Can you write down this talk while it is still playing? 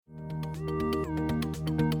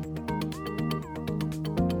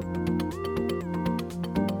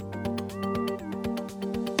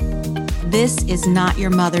This is not your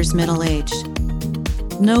mother's middle age.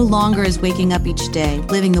 No longer is waking up each day,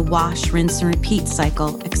 living the wash, rinse, and repeat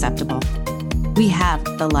cycle acceptable. We have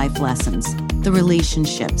the life lessons, the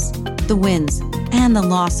relationships, the wins, and the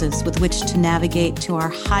losses with which to navigate to our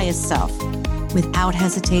highest self, without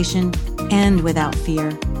hesitation and without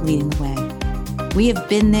fear leading the way. We have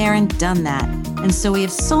been there and done that, and so we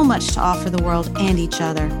have so much to offer the world and each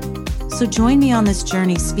other. So join me on this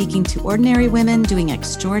journey, speaking to ordinary women doing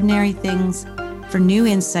extraordinary things for new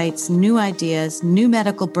insights, new ideas, new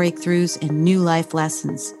medical breakthroughs, and new life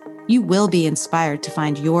lessons. You will be inspired to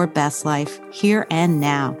find your best life here and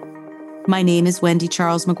now. My name is Wendy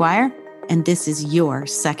Charles McGuire, and this is your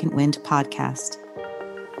Second Wind podcast.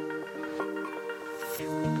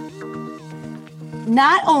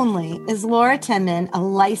 Not only is Laura Tinman a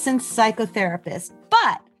licensed psychotherapist,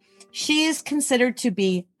 but she is considered to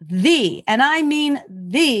be the, and I mean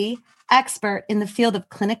the, expert in the field of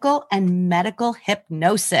clinical and medical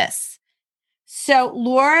hypnosis. So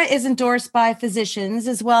Laura is endorsed by physicians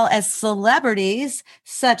as well as celebrities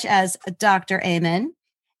such as Dr. Amen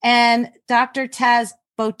and Dr. Taz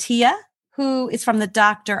Bhatia, who is from the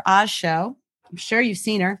Dr. Oz show. I'm sure you've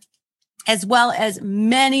seen her, as well as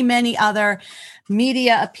many, many other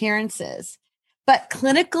media appearances. But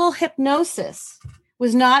clinical hypnosis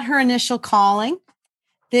was not her initial calling.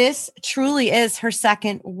 This truly is her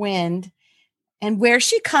second wind. And where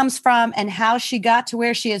she comes from and how she got to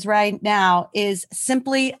where she is right now is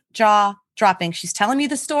simply jaw-dropping. She's telling me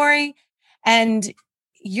the story, and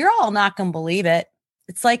you're all not going to believe it.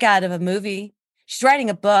 It's like out of a movie. She's writing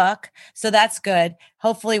a book, so that's good.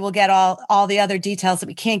 Hopefully we'll get all the other details that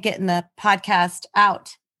we can't get in the podcast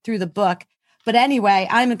out through the book. But anyway,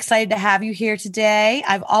 I'm excited to have you here today.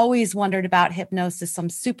 I've always wondered about hypnosis, so I'm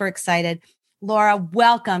super excited. Laura,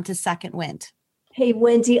 welcome to Second Wind. Hey,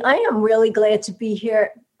 Wendy, I am really glad to be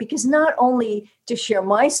here because not only to share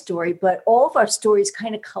my story, but all of our stories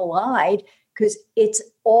kind of collide because it's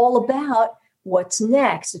all about what's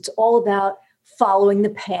next. It's all about following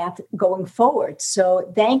the path going forward.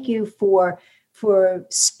 So thank you for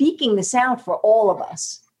speaking this out for all of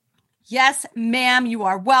us. Yes, ma'am, you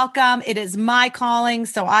are welcome. It is my calling,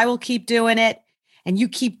 so I will keep doing it. And you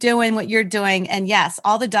keep doing what you're doing. And yes,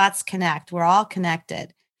 all the dots connect. We're all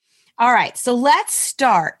connected. All right. So let's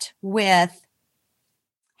start with,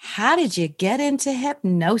 how did you get into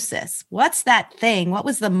hypnosis? What's that thing? What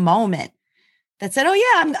was the moment that said, oh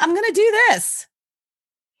yeah, I'm going to do this?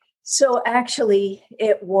 So actually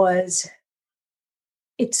it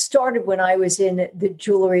started when I was in the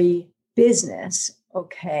jewelry business.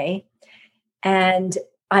 Okay. And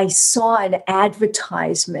I saw an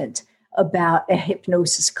advertisement about a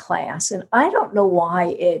hypnosis class. And I don't know why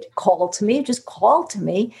it called to me. It just called to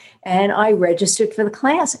me. And I registered for the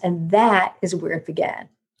class. And that is where it began.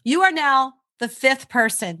 You are now the fifth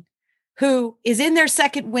person who is in their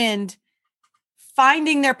second wind,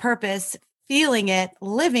 finding their purpose, feeling it,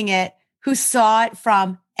 living it, who saw it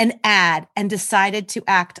from an ad and decided to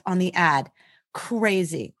act on the ad.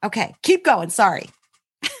 Crazy. Okay, keep going. Sorry.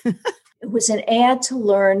 It was an ad to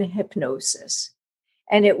learn hypnosis.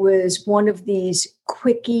 And it was one of these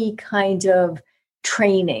quickie kind of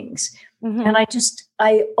trainings. Mm-hmm. And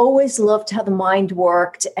I always loved how the mind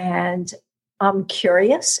worked, and I'm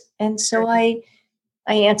curious. And so I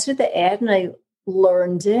answered the ad and I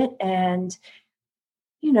learned it. And,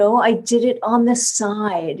 I did it on the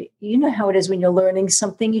side. You know how it is when you're learning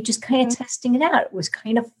something, you're just kind of testing it out. It was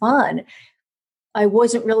kind of fun. I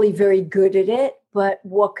wasn't really very good at it, but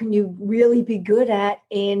what can you really be good at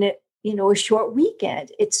in a short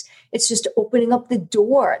weekend? It's just opening up the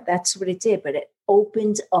door. That's what it did, but it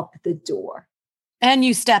opened up the door. And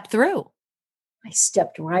you stepped through. I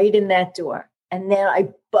stepped right in that door. And then I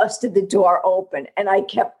busted the door open and I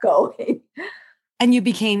kept going. And you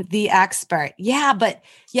became the expert.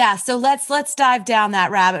 Yeah. So let's dive down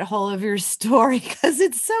that rabbit hole of your story because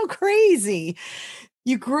it's so crazy.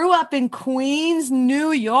 You grew up in Queens,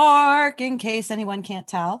 New York, in case anyone can't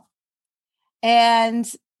tell.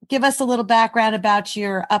 And give us a little background about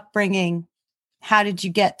your upbringing. How did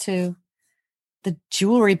you get to the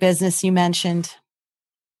jewelry business you mentioned?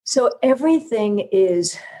 So everything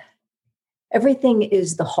is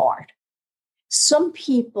the heart. Some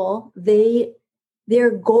people, their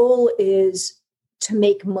goal is to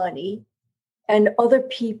make money, and other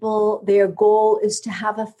people, their goal is to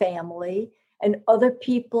have a family, and other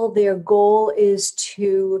people, their goal is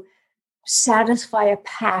to satisfy a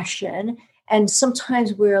passion. And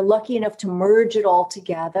sometimes we're lucky enough to merge it all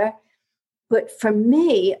together. But for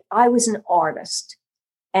me, I was an artist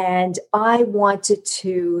and I wanted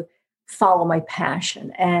to follow my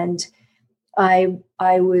passion. And I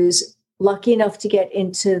was lucky enough to get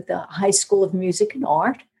into the High School of Music and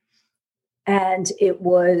Art. And it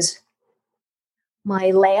was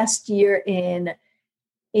my last year in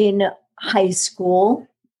high school.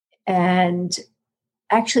 And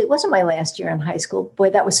actually, it wasn't my last year in high school.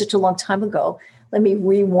 Boy, that was such a long time ago. Let me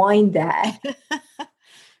rewind that.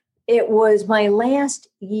 It was my last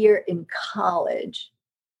year in college.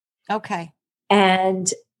 Okay.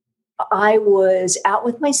 And I was out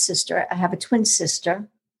with my sister. I have a twin sister.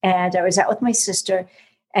 And I was out with my sister.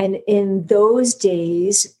 And in those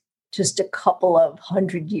days, just a couple of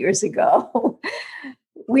 100 years ago,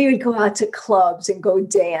 we would go out to clubs and go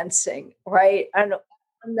dancing, right? I'm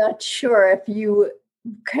not sure if you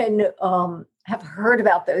can have heard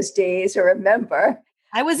about those days or remember.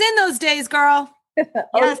 I was in those days, girl.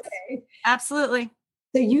 Yes, okay. Absolutely.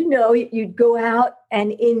 So, you'd go out,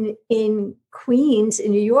 and in Queens,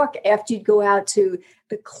 in New York, after you'd go out to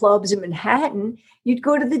the clubs in Manhattan, you'd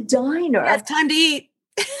go to the diner. Yeah, it's time to eat.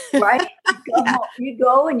 Right? You'd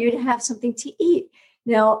go and you'd have something to eat.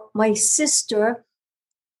 Now, my sister,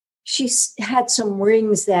 she had some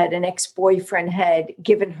rings that an ex-boyfriend had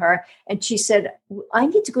given her. And she said, I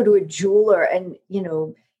need to go to a jeweler and,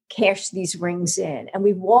 cash these rings in. And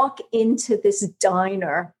we walk into this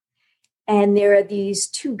diner, and there are these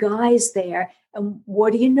two guys there. And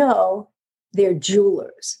what do you know? They're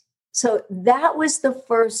jewelers. So that was the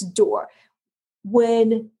first door.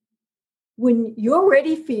 When you're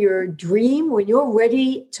ready for your dream, when you're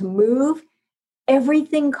ready to move,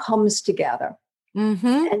 everything comes together.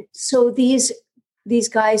 Mm-hmm. And so these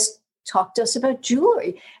guys talked to us about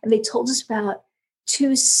jewelry, and they told us about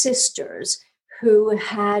two sisters who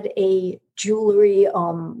had a jewelry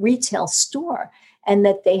retail store, and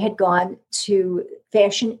that they had gone to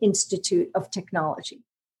Fashion Institute of Technology.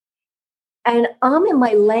 And I'm in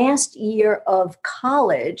my last year of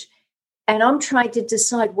college, and I'm trying to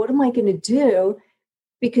decide, what am I going to do?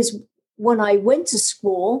 Because when I went to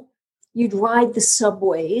school, you'd ride the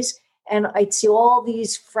subways, and I'd see all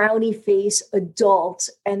these frowny face adults,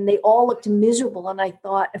 and they all looked miserable. And I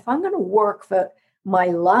thought, if I'm going to work for my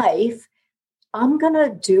life, I'm going to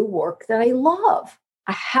do work that I love.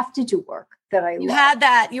 I have to do work that I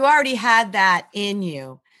love. You already had that in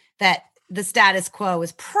you, that the status quo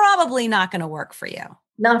was probably not going to work for you.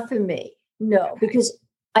 Not for me. No, because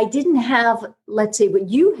I didn't have, let's say, what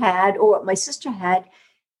you had or what my sister had.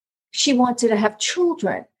 She wanted to have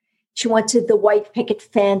children. She wanted the white picket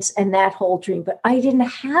fence and that whole dream, but I didn't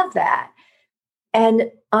have that.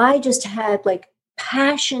 And I just had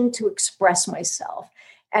passion to express myself.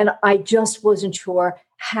 And I just wasn't sure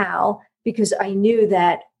how, because I knew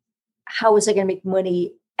that how was I going to make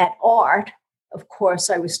money at art? Of course,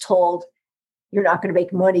 I was told, you're not going to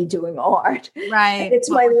make money doing art. Right. And it's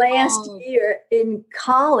my last year in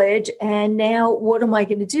college. And now what am I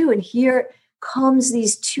going to do? And here comes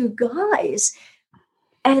these two guys.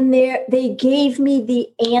 And they gave me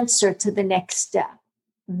the answer to the next step.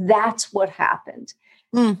 That's what happened.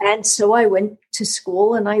 Mm. And so I went to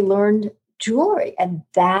school and I learned jewelry, and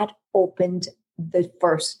that opened the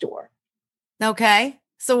first door. Okay.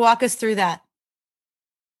 So walk us through that.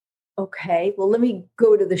 Okay. Well, let me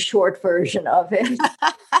go to the short version of it.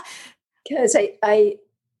 Because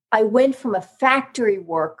I went from a factory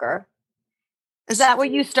worker. Is that where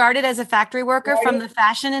you started, as a factory worker, from the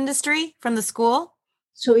fashion industry, from the school?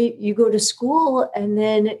 So you go to school, and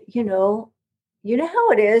then, you know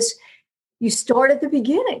how it is. You start at the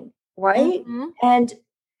beginning, right? Mm-hmm.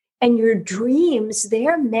 And your dreams,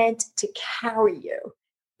 they're meant to carry you.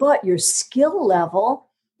 But your skill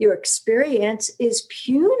level, your experience is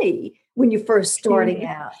puny when you're first starting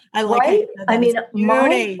out. I like right? it. I mean,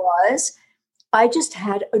 mine was, I just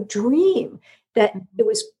had a dream that it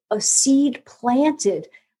was a seed planted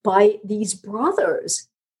by these brothers.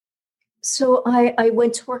 So I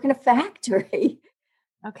went to work in a factory.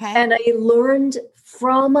 Okay. And I learned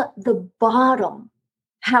from the bottom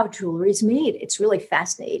how jewelry is made. It's really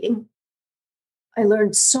fascinating. I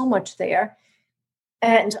learned so much there.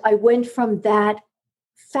 And I went from that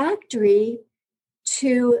factory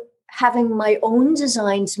to having my own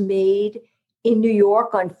designs made in New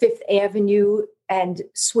York on Fifth Avenue and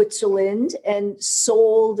Switzerland, and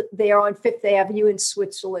sold there on Fifth Avenue in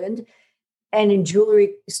Switzerland and in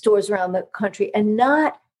jewelry stores around the country. And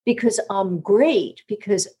not because I'm great,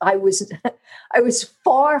 because I was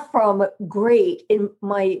far from great.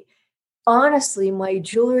 Honestly, my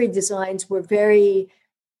jewelry designs were very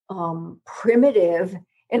primitive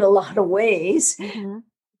in a lot of ways. Mm-hmm.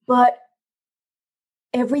 But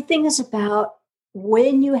everything is about,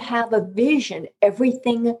 when you have a vision,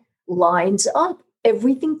 everything lines up.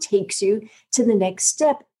 Everything takes you to the next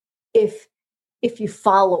step if if you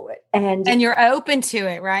follow it. And you're open to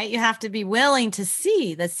it, right? You have to be willing to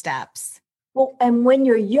see the steps. Well, and when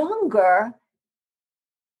you're younger,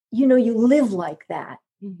 you live like that.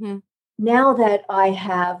 Mm-hmm. Now that I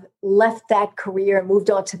have left that career and moved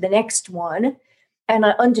on to the next one, and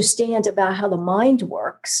I understand about how the mind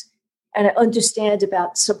works, and I understand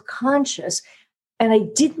about subconscious, and I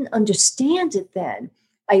didn't understand it then.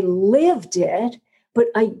 I lived it, but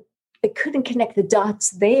I couldn't connect the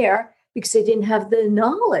dots there because I didn't have the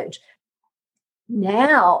knowledge.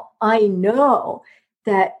 Now I know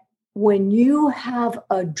that when you have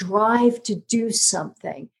a drive to do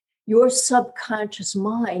something, your subconscious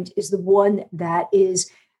mind is the one that is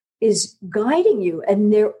guiding you.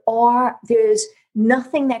 And there's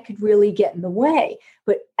nothing that could really get in the way.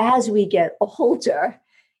 But as we get older,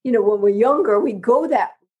 when we're younger, we go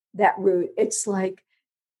that route. It's like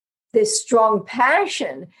this strong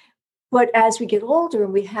passion. But as we get older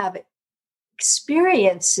and we have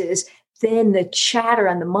experiences, then the chatter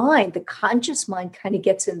on the mind, the conscious mind, kind of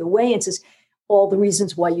gets in the way and says all the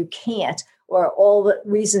reasons why you can't, or all the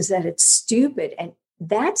reasons that it's stupid. And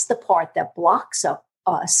that's the part that blocks up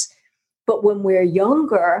us. But when we're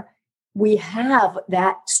younger, we have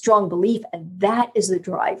that strong belief, and that is the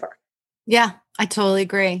driver. Yeah, I totally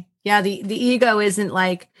agree. Yeah, the ego isn't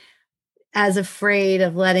like as afraid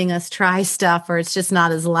of letting us try stuff, or it's just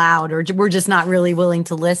not as loud, or we're just not really willing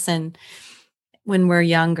to listen when we're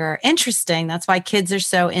younger. Interesting. That's why kids are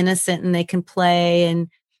so innocent and they can play and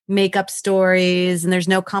make up stories, and there's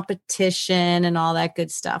no competition and all that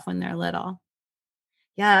good stuff when they're little.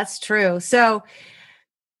 Yeah, that's true. So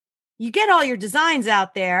you get all your designs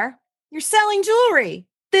out there, you're selling jewelry.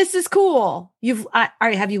 This is cool.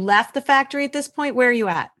 Have you left the factory at this point? Where are you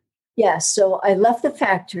at? Yes. So I left the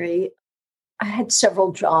factory. I had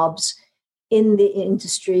several jobs in the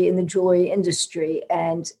industry, in the jewelry industry.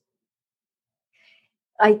 And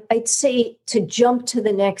I'd say, to jump to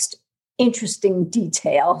the next interesting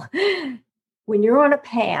detail, when you're on a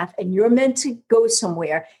path and you're meant to go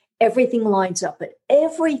somewhere, everything lines up, but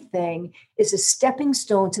everything is a stepping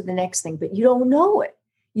stone to the next thing, but you don't know it.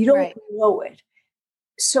 You don't know it.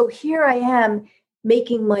 So here I am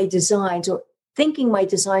making my designs, or thinking my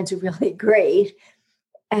designs are really great.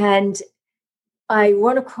 And I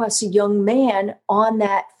run across a young man on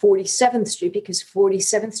that 47th Street, because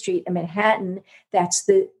 47th Street in Manhattan, that's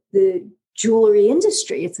the jewelry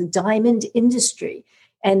industry. It's a diamond industry.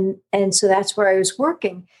 And so that's where I was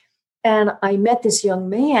working. And I met this young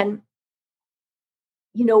man.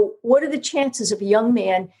 What are the chances of a young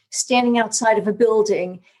man standing outside of a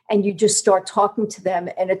building and you just start talking to them?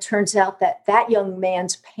 And it turns out that young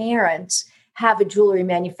man's parents have a jewelry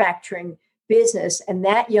manufacturing business. And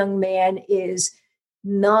that young man is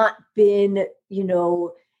not been,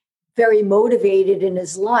 very motivated in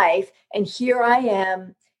his life. And here I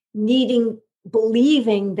am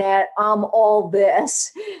believing that I'm all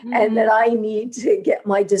this, mm-hmm. and that I need to get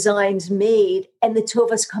my designs made. And the two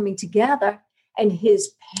of us coming together, and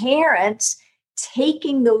his parents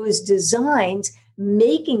taking those designs,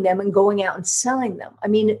 making them, and going out and selling them. I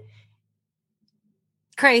mean,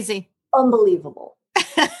 crazy. Unbelievable.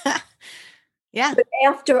 Yeah. But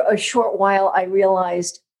after a short while, I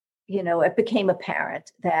realized, it became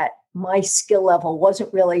apparent that my skill level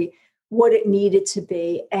wasn't really what it needed to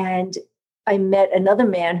be. And I met another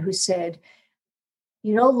man who said,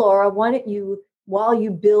 Laura, why don't you, while you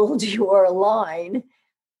build your line,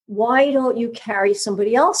 why don't you carry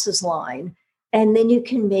somebody else's line? And then you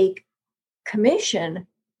can make commission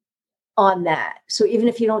on that. So even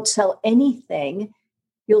if you don't sell anything,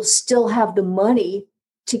 you'll still have the money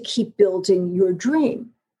to keep building your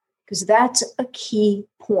dream, because that's a key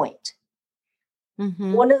point.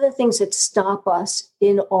 Mm-hmm. One of the things that stop us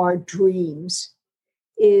in our dreams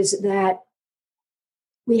is that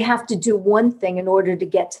we have to do one thing in order to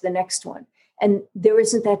get to the next one. And there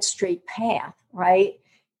isn't that straight path, right?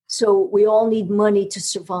 So we all need money to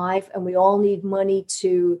survive, and we all need money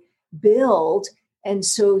to build. And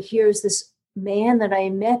so here's this man that I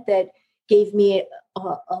met that gave me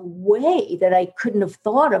a way that I couldn't have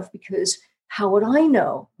thought of, because how would I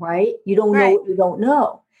know, right? You don't know what you don't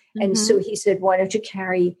know. Mm-hmm. And so he said, why don't you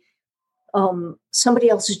carry somebody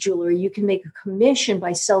else's jewelry? You can make a commission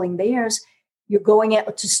by selling theirs. You're going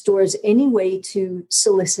out to stores anyway to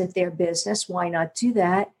solicit their business. Why not do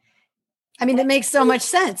that? I mean, it makes so much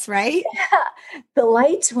sense, right? Yeah, the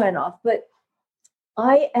lights went off. But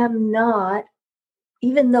I am not,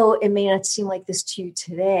 even though it may not seem like this to you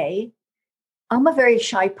today, I'm a very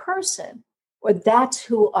shy person, or that's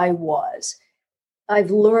who I was. I've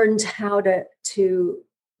learned how to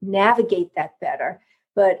navigate that better.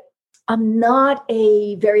 But I'm not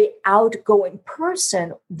a very outgoing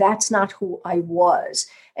person. That's not who I was.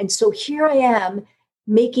 And so here I am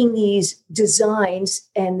making these designs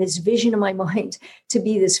and this vision in my mind to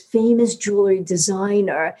be this famous jewelry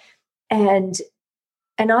designer. And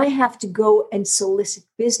I have to go and solicit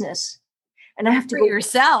business. And I have to for go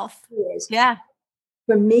yourself. Yeah.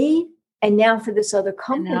 For me and now for this other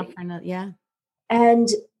company. And now for another, yeah. And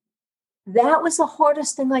that was the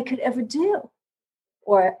hardest thing I could ever do.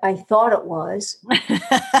 Or I thought it was.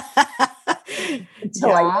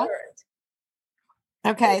 Until I learned.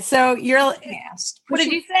 Okay. So what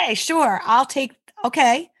did you say? Sure.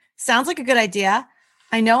 Okay. Sounds like a good idea.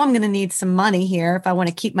 I know I'm going to need some money here if I want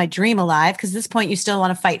to keep my dream alive, because at this point you still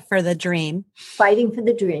want to fight for the dream. Fighting for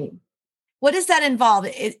the dream. What does that involve?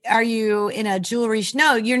 Are you in a jewelry?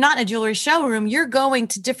 No, you're not in a jewelry showroom. You're going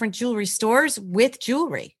to different jewelry stores with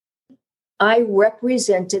jewelry. I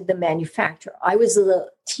represented the manufacturer. I was the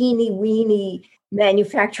teeny weeny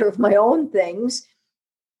manufacturer of my own things.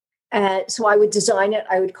 So I would design it.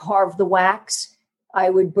 I would carve the wax. I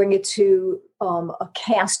would bring it to a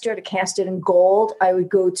caster to cast it in gold. I would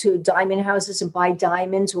go to diamond houses and buy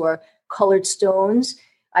diamonds or colored stones.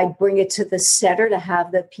 I'd bring it to the setter to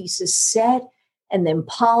have the pieces set and then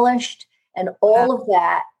polished and all of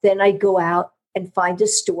that. Then I'd go out and find a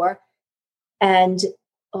store and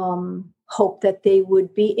hope that they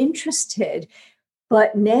would be interested.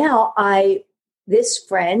 But now this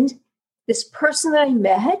person that I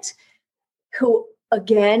met, who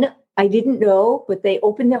again, I didn't know, but they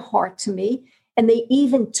opened their heart to me, and they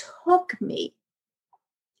even took me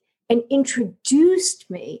and introduced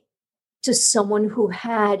me to someone who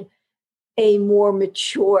had a more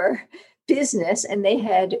mature business, and they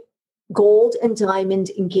had gold and diamond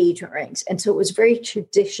engagement rings. And so it was very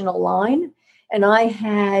traditional line. And I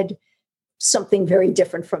had something very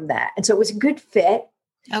different from that. And so it was a good fit.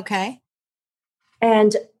 Okay.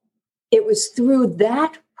 And it was through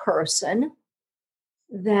that person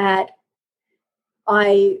that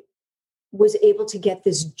I was able to get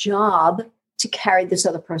this job to carry this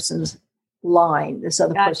other person's line, this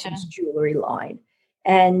other person's jewelry line.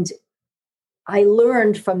 And I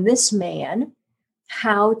learned from this man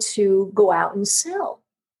how to go out and sell.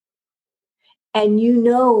 And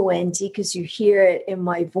Wendy, because you hear it in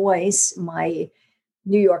my voice, my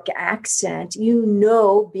New York accent,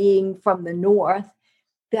 being from the North,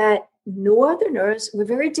 that Northerners were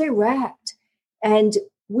very direct. And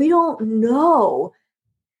we don't know.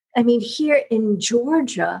 I mean, here in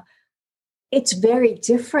Georgia, it's very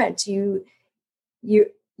different. You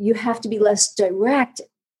have to be less direct.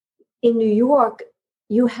 In New York,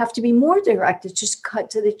 you have to be more direct. It's just cut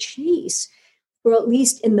to the chase, or at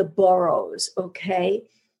least in the boroughs, okay?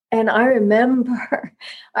 And I remember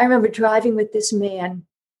driving with this man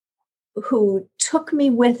who took me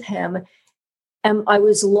with him, and I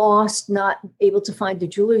was lost, not able to find the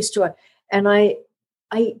jewelry store. And I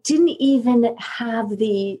didn't even have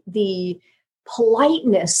the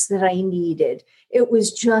politeness that I needed. It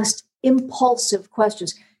was just impulsive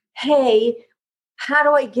questions. Hey, how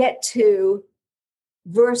do I get to,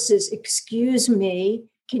 versus, excuse me,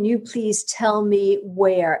 can you please tell me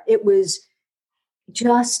where? It was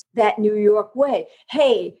just that New York way.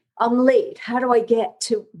 Hey, I'm late. How do I get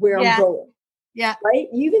to where I'm going? Yeah. Right?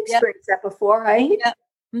 You've experienced that before, right? Yeah.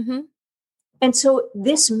 Mm-hmm. And so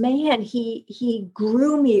this man, he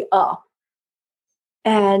grew me up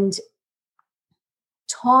and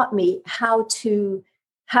taught me how to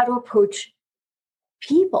approach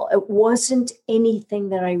people. It wasn't anything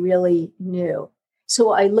that I really knew.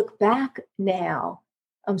 So I look back now,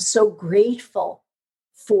 I'm so grateful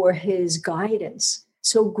for his guidance,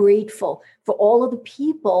 so grateful for all of the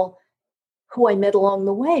people who I met along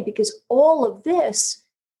the way, because all of this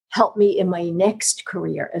helped me in my next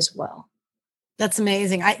career as well. That's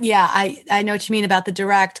amazing. I know what you mean about the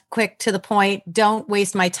direct, quick, to the point. Don't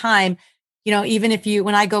waste my time. Even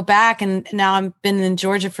when I go back, and now I've been in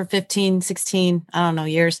Georgia for 15, 16, I don't know,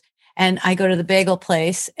 years, and I go to the bagel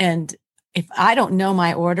place, and if I don't know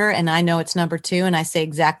my order and I know it's number 2 and I say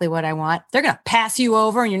exactly what I want, they're going to pass you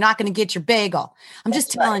over and you're not going to get your bagel. I'm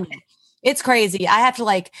just telling you, it's crazy. I have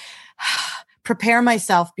to prepare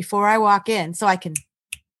myself before I walk in so I can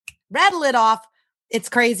rattle it off. It's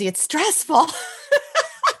crazy. It's stressful.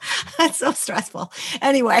 That's so stressful.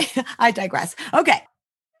 Anyway, I digress. Okay.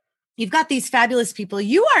 You've got these fabulous people.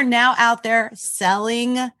 You are now out there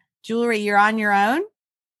selling jewelry. You're on your own.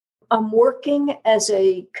 I'm working as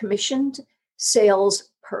a commissioned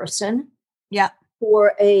salesperson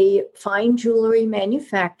for a fine jewelry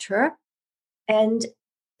manufacturer and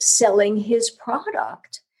selling his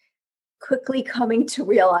product. Quickly coming to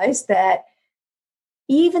realize that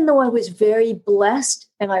even though I was very blessed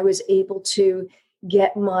and I was able to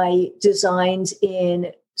get my designs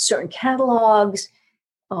in certain catalogs,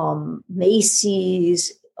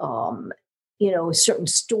 Macy's, certain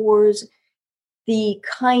stores, the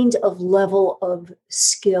kind of level of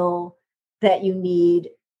skill that you need,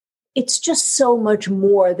 it's just so much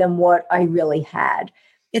more than what I really had.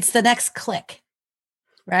 It's the next click,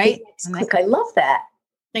 right? I love that.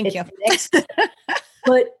 Thank you.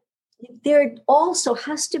 But there also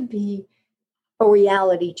has to be a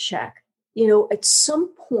reality check. At some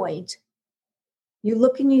point, you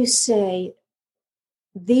look and you say,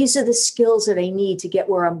 these are the skills that I need to get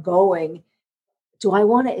where I'm going. Do I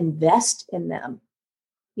want to invest in them?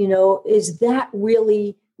 Is that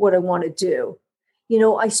really what I want to do?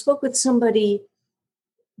 I spoke with somebody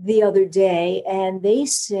the other day and they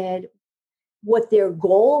said what their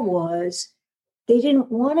goal was. They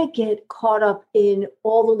didn't want to get caught up in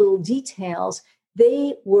all the little details.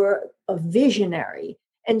 They were a visionary.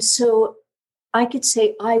 And so I could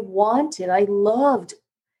say I loved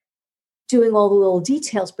doing all the little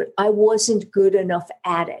details, but I wasn't good enough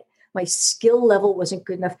at it. My skill level wasn't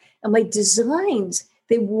good enough. And my designs,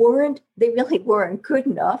 they really weren't good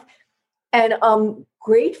enough. And I'm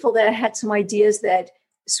grateful that I had some ideas that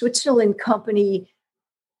Switzerland company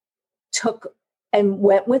took and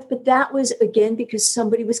went with, but that was again because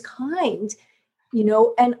somebody was kind,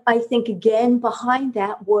 and I think again behind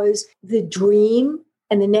that was the dream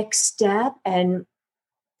and the next step and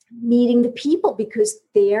meeting the people, because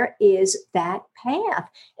there is that path.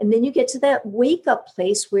 And then you get to that wake up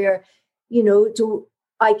place where,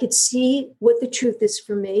 I could see what the truth is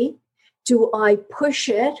for me. Do I push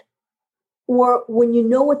it? Or when you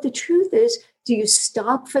know what the truth is, do you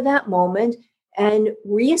stop for that moment and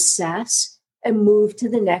reassess and move to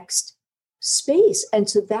the next space? And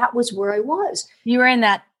so that was where I was. You were in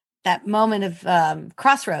that moment of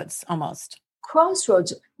crossroads almost.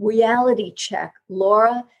 Crossroads, reality check.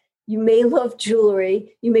 Laura, you may love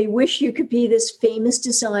jewelry. You may wish you could be this famous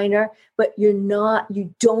designer, but you're not,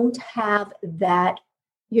 you don't have that.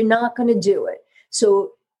 You're not going to do it.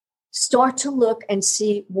 So start to look and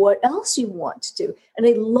see what else you want to do. And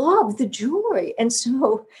I love the jewelry. And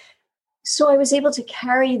so I was able to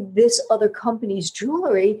carry this other company's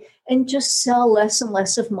jewelry and just sell less and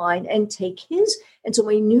less of mine and take his. And so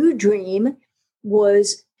my new dream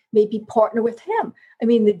was maybe partner with him. I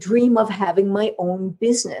mean, the dream of having my own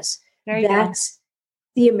business. That's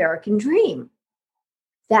the American dream.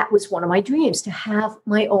 That was one of my dreams, to have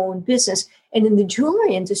my own business and in the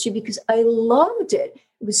jewelry industry, because I loved it.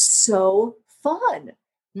 It was so fun.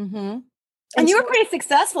 Mm-hmm. And you were pretty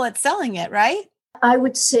successful at selling it, right? I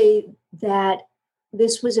would say that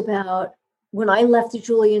this was about, when I left the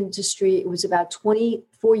jewelry industry, it was about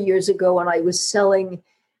 24 years ago, and I was selling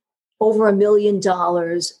over $1 million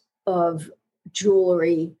of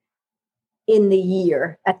jewelry in the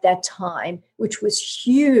year at that time, which was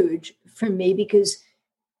huge for me, because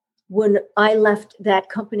when I left that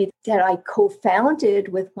company that I co-founded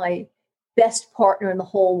with my best partner in the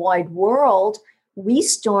whole wide world, we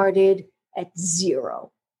started at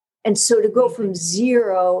zero. And so to go from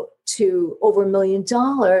zero to over $1 million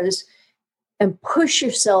and push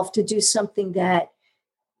yourself to do something that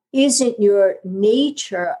isn't your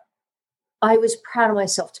nature, I was proud of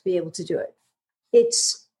myself to be able to do it.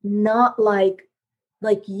 It's not like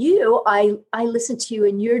you. I listen to you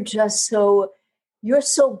and you're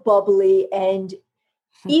so bubbly. And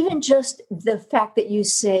even just the fact that you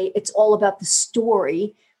say it's all about the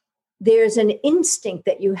story, there's an instinct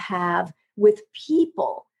that you have with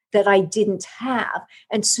people that I didn't have.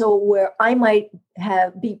 And so where I might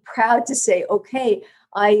be proud to say, okay,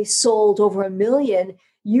 I sold over 1 million,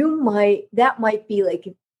 that might be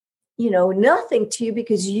like, nothing to you,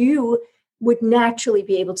 because you would naturally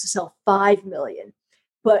be able to sell 5 million.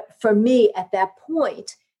 But for me at that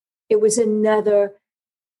point, it was another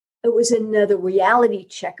reality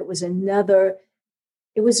check. It was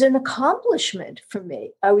an accomplishment for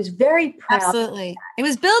me. I was very proud. Absolutely. It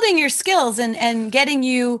was building your skills and getting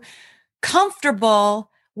you comfortable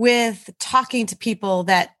with talking to people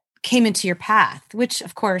that came into your path, which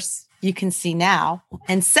of course you can see now,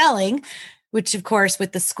 and selling, which of course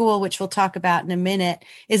with the school, which we'll talk about in a minute,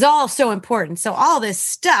 is all so important. So all this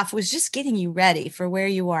stuff was just getting you ready for where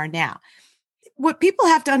you are now. What people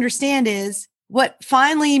have to understand is what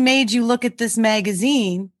finally made you look at this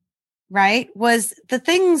magazine, right, was the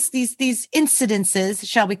things, these incidences,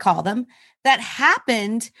 shall we call them, that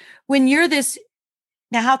happened when you're this.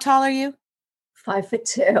 Now, how tall are you?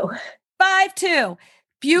 5'2". 5'2".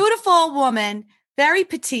 Beautiful woman, very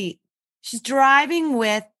petite. She's driving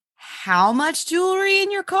with how much jewelry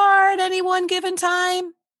in your car at any one given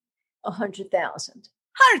time? $100,000.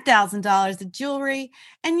 $100,000 of jewelry.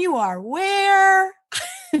 And you are where?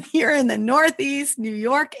 You're in the Northeast New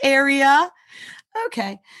York area.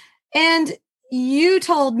 Okay. And you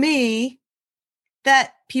told me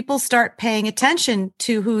that people start paying attention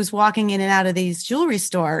to who's walking in and out of these jewelry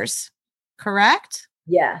stores, correct?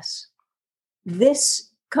 Yes.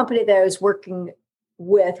 This company that I was working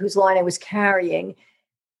with, whose line I was carrying,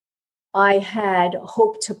 I had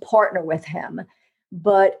hoped to partner with him.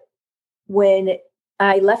 But when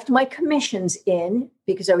I left my commissions in,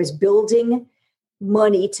 because I was building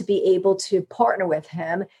money to be able to partner with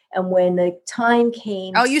him, and when the time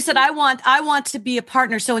came... Oh, you said, I want to be a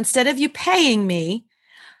partner. So instead of you paying me,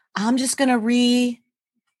 I'm just going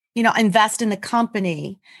to invest in the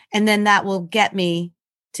company. And then that will get me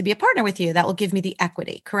to be a partner with you. That will give me the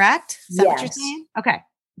equity, correct? Is that what you're saying? Okay.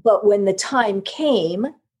 But when the time came,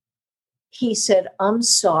 he said, I'm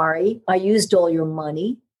sorry, I used all your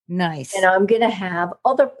money. Nice. And I'm going to have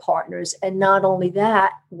other partners. And not only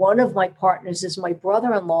that, one of my partners is my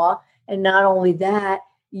brother-in-law. And not only that,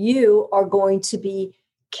 you are going to be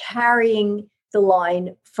carrying the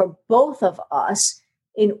line for both of us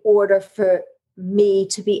in order for me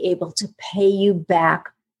to be able to pay you back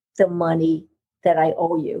the money that I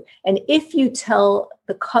owe you. And if you tell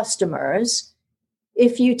the customers,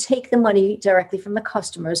 if you take the money directly from the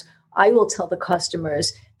customers, I will tell the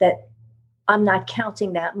customers that I'm not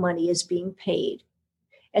counting that money as being paid.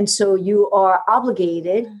 And so you are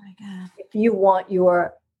obligated, if you want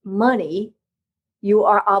your money, you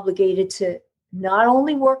are obligated to not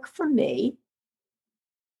only work for me,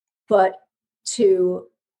 but to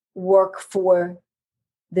work for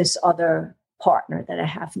this other partner that I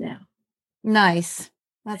have now. Nice.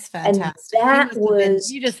 That's fantastic. And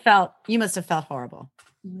you must have felt horrible.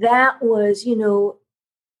 That was,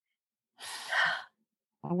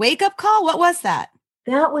 a wake-up call? What was that?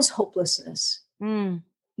 That was hopelessness. And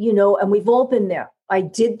we've all been there. I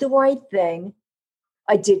did the right thing.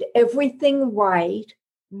 I did everything right.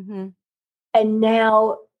 Mm-hmm. And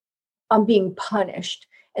now I'm being punished.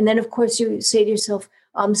 And then, of course, you say to yourself,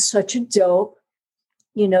 I'm such a dope.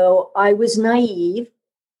 I was naive.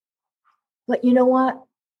 But you know what?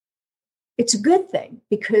 It's a good thing,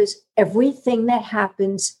 because everything that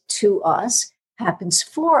happens to us happens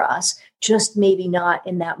for us, just maybe not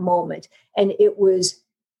in that moment. And it was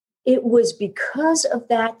because of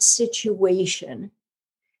that situation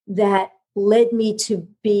that led me to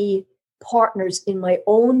be partners in my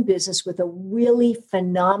own business with a really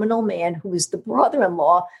phenomenal man who was the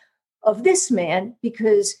brother-in-law of this man,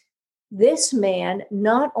 because this man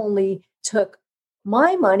not only took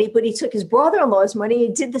my money, but he took his brother-in-law's money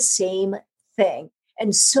and did the same thing.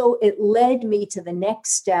 And so it led me to the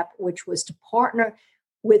next step, which was to partner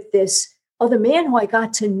with this other man who I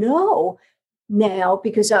got to know now,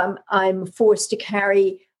 because I'm forced to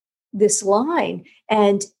carry this line.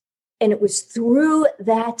 And it was through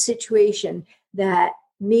that situation that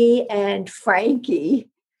me and Frankie,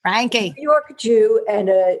 New York Jew and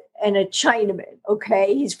a Chinaman.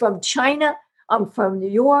 Okay. He's from China. I'm from New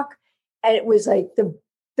York. And it was like the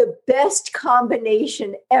best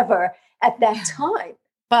combination ever at that time.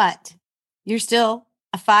 But you're still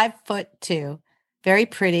a 5'2", very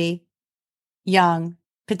pretty, young,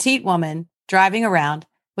 petite woman driving around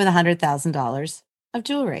with $100,000 of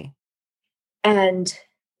jewelry. And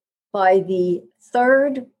by the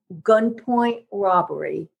third gunpoint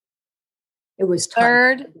robbery, it was time.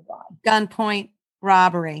 Third gunpoint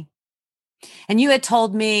robbery. And you had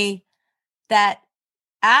told me that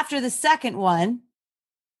after the second one,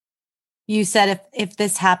 you said, if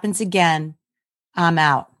this happens again, I'm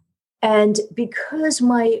out. And because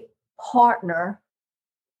my partner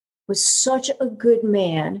was such a good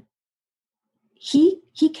man, he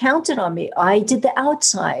counted on me. I did the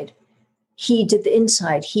outside. He did the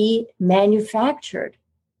inside. He manufactured.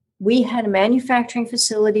 We had a manufacturing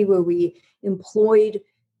facility where we employed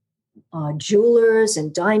jewelers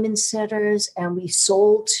and diamond setters, and we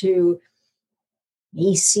sold to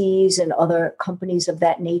Macy's and other companies of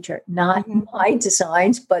that nature. Not my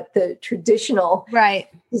designs, but the traditional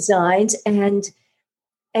designs. And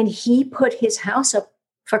he put his house up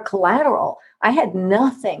for collateral. I had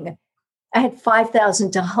nothing. I had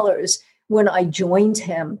 $5,000 when I joined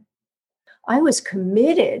him. I was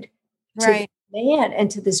committed to the man and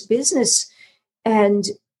to this business. And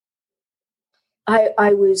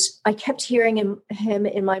I kept hearing him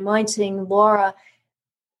in my mind saying, Laura,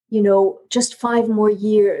 just 5 more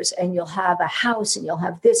years and you'll have a house and you'll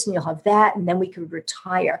have this and you'll have that, and then we could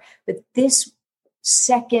retire. But this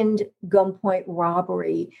second gunpoint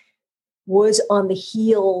robbery was on the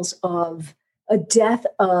heels of a death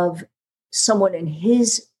of someone in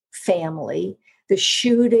his family, the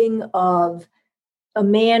shooting of a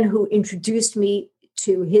man who introduced me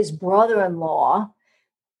to his brother-in-law.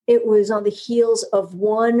 It was on the heels of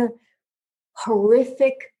one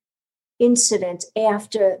horrific incident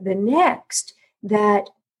after the next that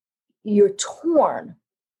you're torn.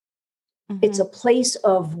 It's a place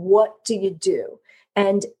of what do you do?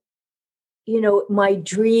 And, my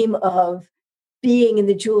dream of being in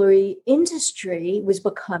the jewelry industry was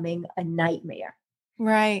becoming a nightmare.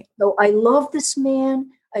 Right. So I loved this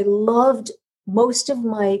man. I loved most of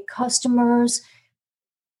my customers.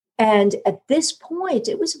 And at this point,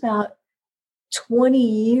 it was about 20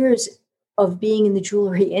 years of being in the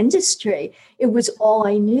jewelry industry. It was all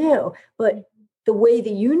I knew. But the way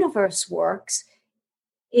the universe works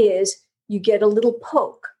is you get a little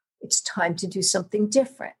poke. It's time to do something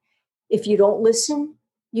different. If you don't listen,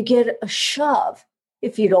 you get a shove.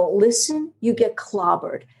 If you don't listen, you get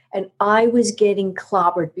clobbered. And I was getting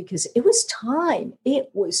clobbered because it was time. It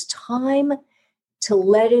was time to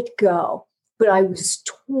let it go. But I was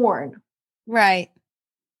torn. Right.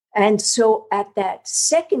 And so at that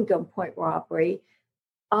second gunpoint robbery,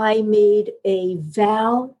 I made a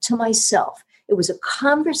vow to myself. It was a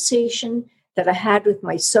conversation that I had with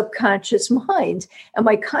my subconscious mind, and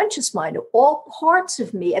my conscious mind. All parts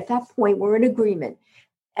of me at that point were in agreement.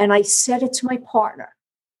 And I said it to my partner.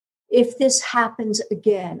 If this happens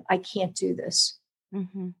again, I can't do this.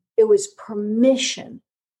 It was permission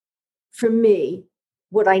for me,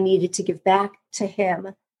 what I needed to give back to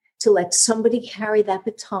him, to let somebody carry that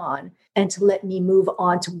baton and to let me move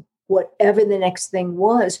on to whatever the next thing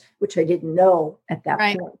was, which I didn't know at that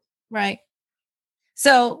point. Right.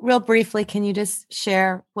 So real briefly, can you just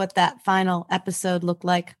share what that final episode looked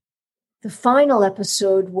like? The final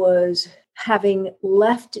episode was having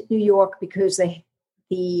left New York because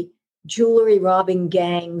the jewelry robbing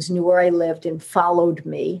gangs knew where I lived and followed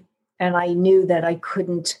me. And I knew that I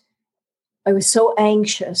was so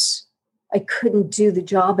anxious. I couldn't do the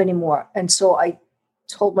job anymore. And so I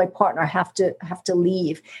told my partner, I have to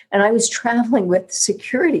leave. And I was traveling with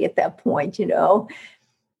security at that point,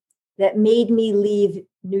 that made me leave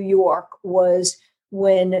New York was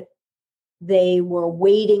when they were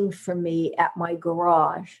waiting for me at my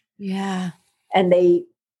garage. Yeah. And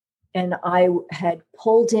I had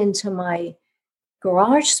pulled into my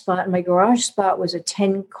garage spot, and my garage spot was a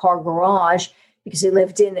 10-car garage because they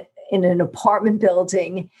lived in an apartment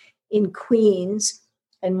building in Queens.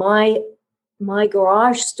 And my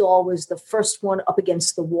garage stall was the first one up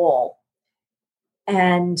against the wall.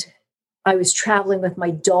 And I was traveling with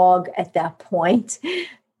my dog at that point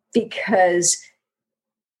because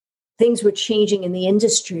things were changing in the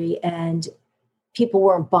industry and people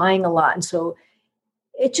weren't buying a lot. And so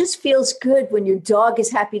it just feels good when your dog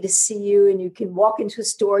is happy to see you and you can walk into a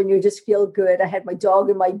store and you just feel good. I had my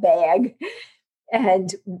dog in my bag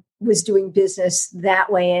and was doing business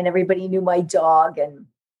that way, and everybody knew my dog, and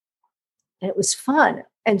it was fun.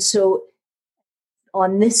 And so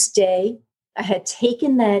on this day, I had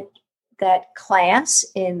taken that class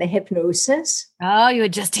in the hypnosis. Oh, you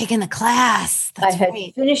had just taken the class. I had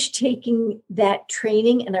finished taking that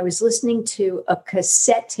training, and I was listening to a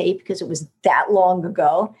cassette tape because it was that long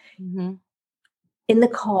ago. In the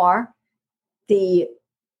car. The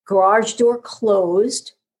garage door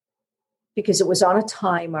closed because it was on a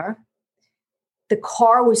timer. The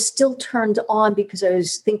car was still turned on because I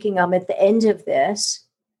was thinking I'm at the end of this.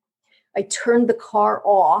 I turned the car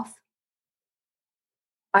off.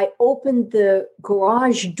 I opened the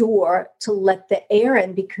garage door to let the air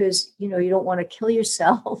in because, you don't want to kill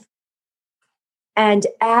yourself. And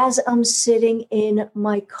as I'm sitting in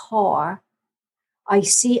my car, I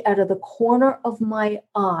see out of the corner of my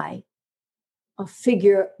eye a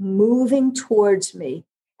figure moving towards me,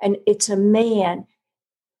 and it's a man.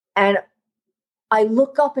 And I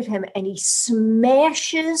look up at him, and he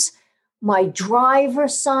smashes my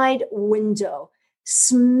driver's side window.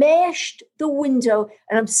 Smashed the window,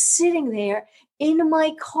 and I'm sitting there in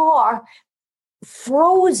my car,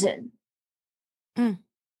 frozen.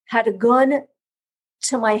 Had a gun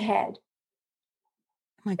to my head.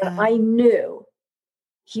 Oh my God. And I knew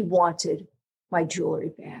he wanted my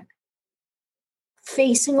jewelry bag.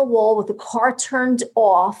 Facing a wall with the car turned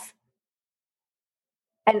off.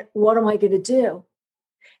 And what am I going to do?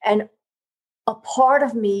 And a part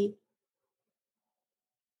of me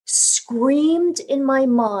screamed in my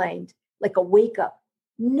mind like a wake up.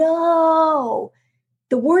 No,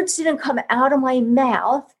 the words didn't come out of my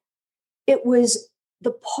mouth. It was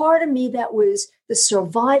the part of me that was the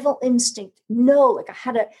survival instinct, no, like I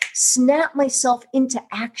had to snap myself into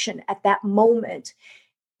action at that moment.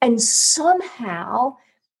 And somehow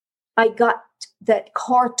I got that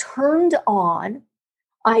car turned on.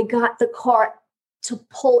 I got the car to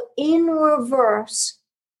pull in reverse.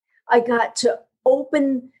 I got to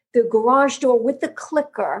open the garage door with the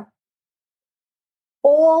clicker.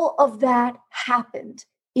 All of that happened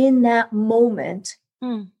in that moment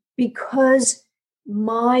because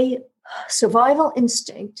my survival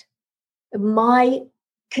instinct, my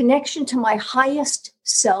connection to my highest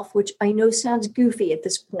self, which I know sounds goofy at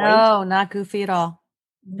this point. No, not goofy at all.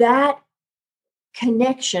 That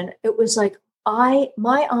connection, it was like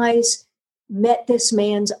my eyes met this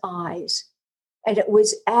man's eyes. And it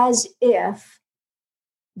was as if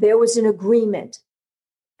there was an agreement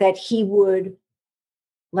that he would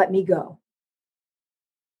let me go.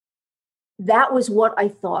 That was what I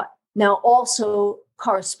thought. Now, also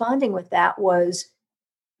corresponding with that was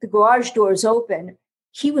the garage doors open.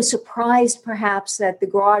 He was surprised perhaps that the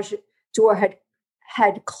garage door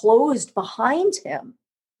had closed behind him.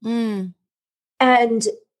 And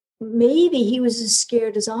maybe he was as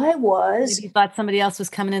scared as I was. Maybe he thought somebody else was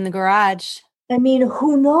coming in the garage. I mean,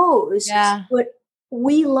 who knows? Yeah. But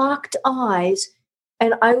we locked eyes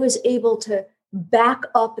and I was able to back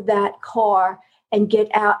up that car and get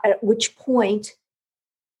out, at which point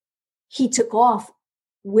he took off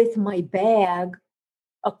with my bag.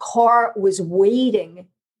 A car was waiting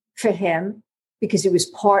for him because he was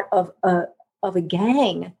part of a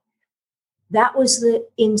gang. That was the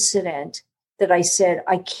incident that I said,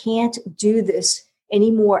 I can't do this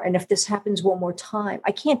anymore. And if this happens one more time,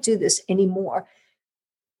 I can't do this anymore.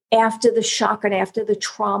 After the shock and after the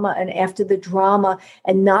trauma and after the drama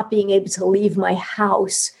and not being able to leave my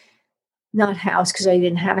house, not house because I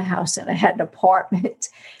didn't have a house and I had an apartment,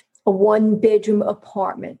 a 1-bedroom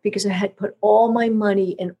apartment, because I had put all my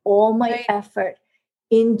money and all my effort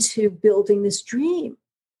into building this dream.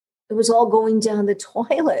 It was all going down the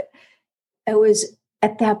toilet. It was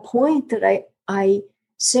at that point that I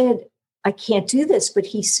said, I can't do this. But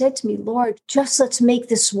he said to me, Lord, just let's make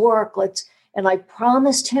this work. And I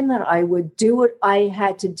promised him that I would do what I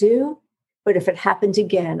had to do. But if it happened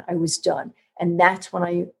again, I was done. And that's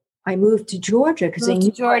when I moved to Georgia. Because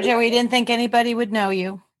Georgia, we didn't think anybody would know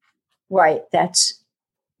you. Right.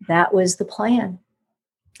 That was the plan.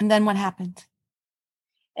 And then what happened?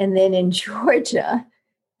 And then in Georgia,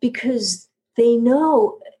 because they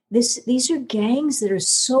know these are gangs that are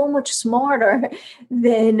so much smarter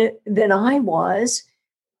than I was.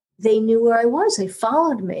 They knew where I was. They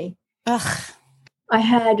followed me. Ugh. I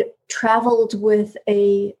had traveled with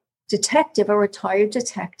a detective, a retired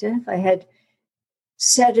detective. I had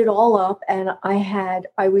set it all up, and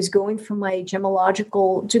I was going for my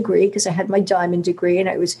gemological degree because I had my diamond degree, and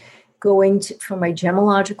I was going for my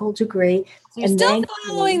gemological degree. So you're still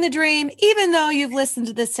following the dream, even though you've listened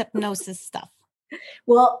to this hypnosis stuff.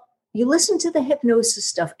 Well, you listen to the hypnosis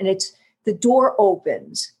stuff, and the door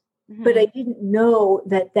opens. But I didn't know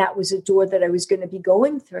that was a door that I was going to be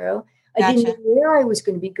going through. I didn't know where I was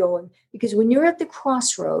going to be going, because when you're at the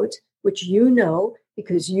crossroads, which you know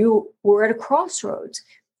because you were at a crossroads,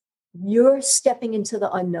 you're stepping into the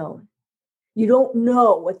unknown. You don't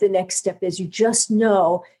know what the next step is. You just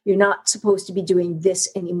know you're not supposed to be doing this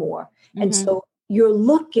anymore. And so you're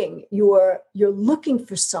looking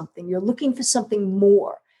for something. You're looking for something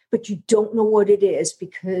more, but you don't know what it is,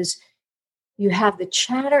 because you have the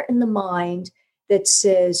chatter in the mind that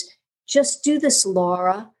says, just do this,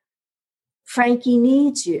 Laura. Frankie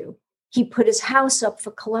needs you. He put his house up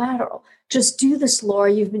for collateral. Just do this,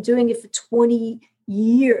 Laura. You've been doing it for 20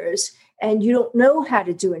 years and you don't know how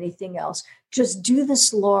to do anything else. Just do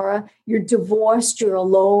this, Laura. You're divorced. You're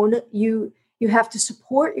alone. You have to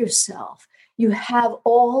support yourself. You have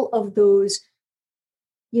all of those,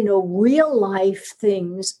 real life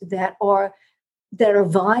things that are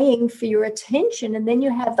vying for your attention. And then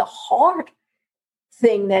you have the heart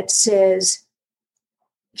thing that says,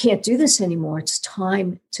 you can't do this anymore. It's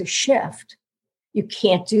time to shift. You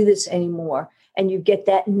can't do this anymore. And you get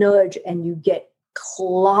that nudge and you get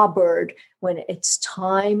clobbered when it's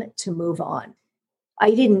time to move on.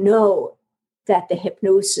 I didn't know that the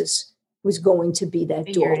hypnosis was going to be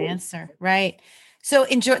that door. Your answer. Right. So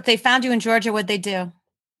they found you in Georgia. What'd they do?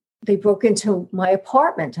 They broke into my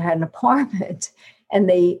apartment. I had an apartment and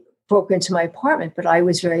they broke into my apartment, but I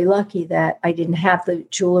was very lucky that I didn't have the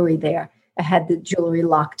jewelry there. I had the jewelry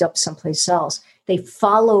locked up someplace else. They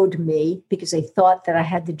followed me because they thought that I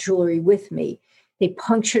had the jewelry with me. They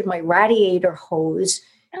punctured my radiator hose.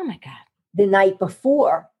 Oh my God. The night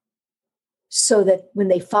before, so that when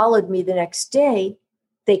they followed me the next day,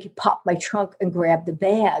 they could pop my trunk and grab the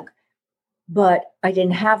bag. But I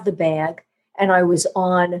didn't have the bag. And I was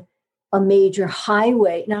on a major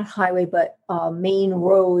highway, not highway, but a main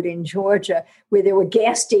road in Georgia where there were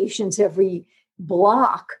gas stations every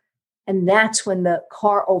block. And that's when the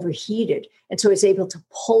car overheated. And so I was able to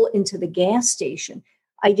pull into the gas station.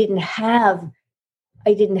 I didn't have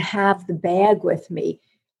the bag with me.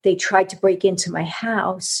 They tried to break into my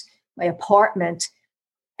house, my apartment,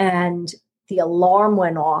 and the alarm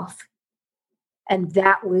went off. And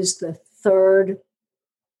that was the third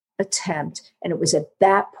attempt. And it was at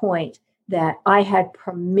that point that I had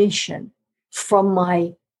permission from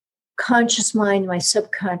my conscious mind, my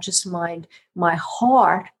subconscious mind, my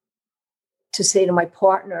heart to say to my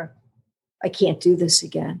partner, I can't do this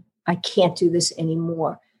again. I can't do this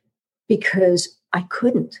anymore, because I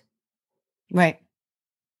couldn't. Right.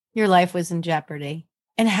 Your life was in jeopardy.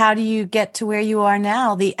 And how do you get to where you are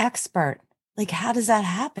now, the expert? Like, how does that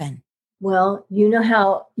happen? Well, you know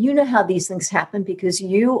how these things happen, because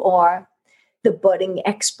you are the budding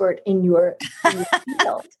expert in your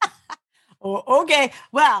field. Oh, okay.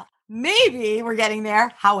 Well, maybe we're getting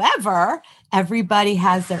there. However, everybody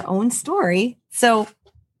has their own story. So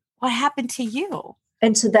what happened to you?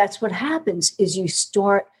 And so that's what happens is you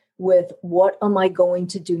start with, what am I going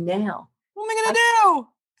to do now? What am I going to do?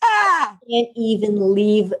 I can't even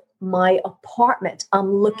leave my apartment.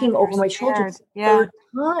 I'm looking over my shoulder for the third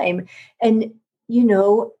time. And,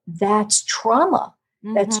 that's trauma.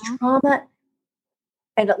 Mm-hmm. That's trauma.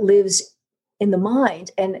 And it lives in the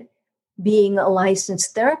mind. And being a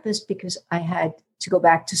licensed therapist, because I had to go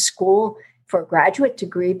back to school for a graduate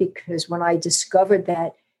degree, because when I discovered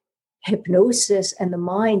that hypnosis and the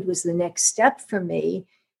mind was the next step for me,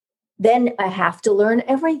 then I have to learn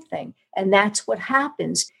everything. And that's what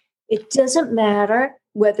happens. It doesn't matter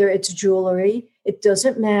whether it's jewelry. It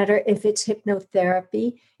doesn't matter if it's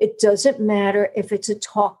hypnotherapy. It doesn't matter if it's a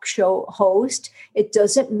talk show host. It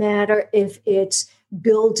doesn't matter if it's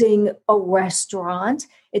building a restaurant.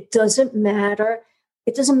 It doesn't matter.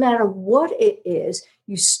 It doesn't matter what it is.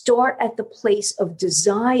 You start at the place of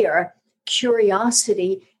desire,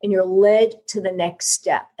 curiosity, and you're led to the next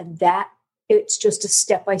step. And that it's just a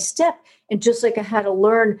step by step. And just like I had to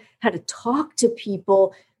learn how to talk to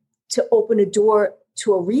people to open a door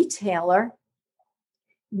to a retailer,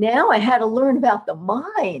 now I had to learn about the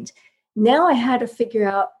mind. Now I had to figure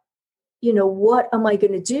out, what am I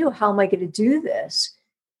going to do? How am I going to do this?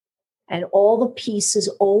 And all the pieces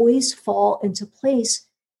always fall into place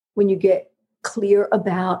when you get clear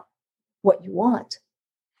about what you want.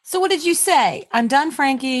 So what did you say? I'm done,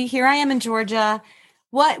 Frankie. Here I am in Georgia.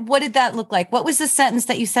 What did that look like? What was the sentence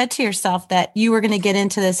that you said to yourself that you were going to get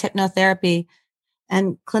into this hypnotherapy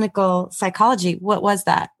and clinical psychology? What was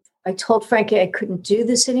that? I told Frankie I couldn't do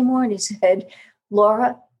this anymore. And he said,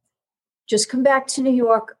 Laura, just come back to New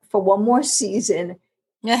York for one more season.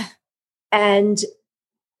 Yeah. And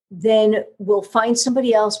then we'll find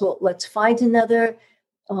somebody else. Let's find another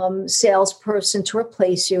salesperson to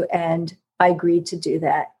replace you. And I agreed to do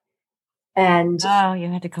that. And you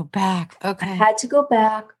had to go back. Okay. I had to go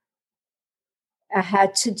back. I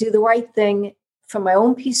had to do the right thing for my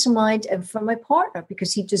own peace of mind and for my partner,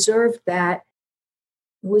 because he deserved that.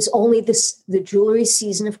 It was only the jewelry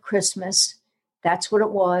season of Christmas. That's what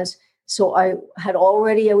it was. So I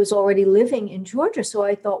was already living in Georgia. So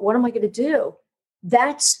I thought, what am I going to do?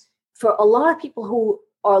 That's for a lot of people who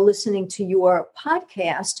are listening to your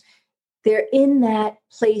podcast. They're in that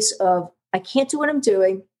place of, I can't do what I'm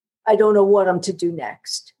doing. I don't know what I'm to do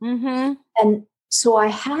next. Mm-hmm. And so I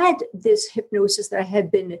had this hypnosis that I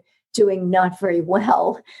had been doing not very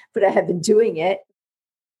well, but I had been doing it.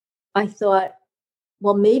 I thought,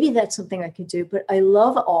 well, maybe that's something I could do, but I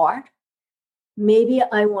love art. Maybe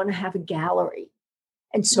I want to have a gallery.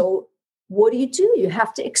 And so what do? You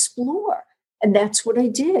have to explore. And that's what I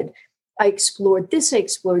did. I explored this, I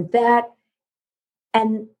explored that.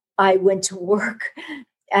 And I went to work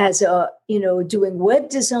as doing web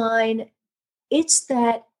design. It's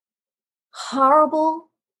that horrible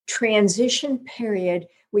transition period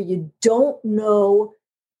where you don't know,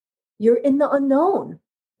 you're in the unknown.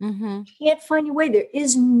 Mm-hmm. You can't find your way. There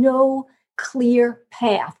is no clear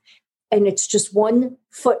path. And it's just one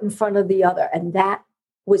foot in front of the other. And that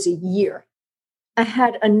was a year. I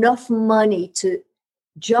had enough money to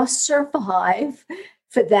just survive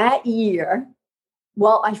for that year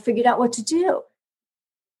while I figured out what to do.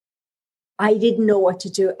 I didn't know what to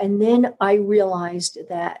do. And then I realized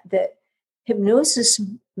that hypnosis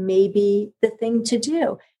may be the thing to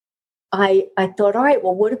do. I thought, all right,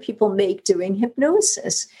 well, what do people make doing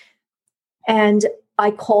hypnosis? And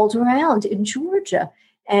I called around in Georgia.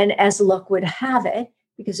 And as luck would have it,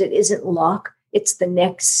 because it isn't luck, it's the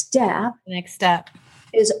next step. Next step.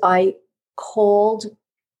 Is I called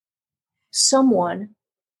someone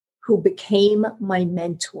who became my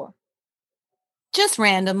mentor. Just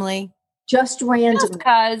randomly. Just randomly. Just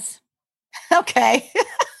because. Okay.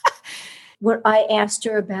 When I asked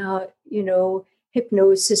her about,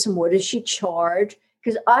 hypnosis and what does she charge?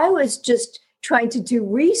 Because I was just trying to do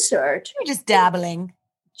research. You're just dabbling.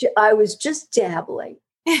 I was just dabbling.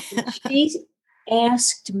 She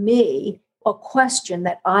asked me a question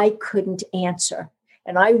that I couldn't answer.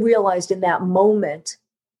 And I realized in that moment,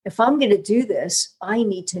 if I'm going to do this, I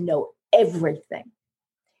need to know everything.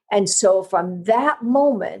 And so from that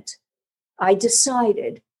moment, I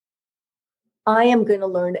decided I am going to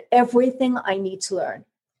learn everything I need to learn.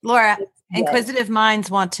 Laura, inquisitive minds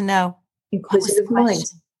want to know. Inquisitive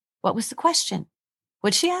minds. What was the question?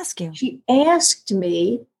 What'd she ask you? She asked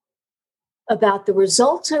me about the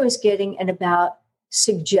results I was getting and about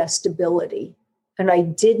suggestibility. And I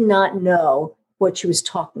did not know what she was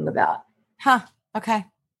talking about. Huh. Okay.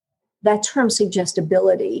 That term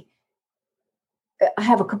suggestibility, I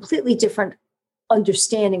have a completely different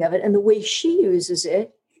understanding of it. And the way she uses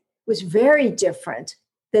it was very different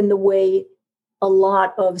than the way a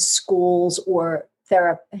lot of schools or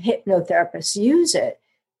hypnotherapists use it.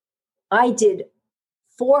 I did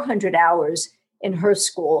 400 hours in her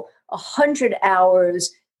school, 100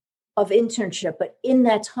 hours of internship. But in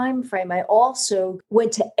that time frame, I also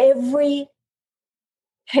went to every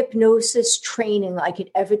hypnosis training I could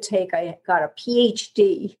ever take. I got a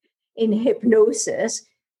PhD in hypnosis,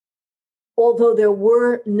 although there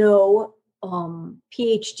were no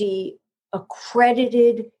PhD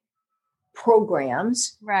accredited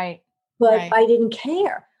programs. Right. But right. I didn't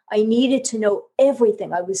care. I needed to know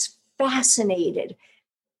everything. I was fascinated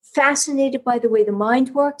by the way the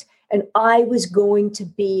mind worked. And I was going to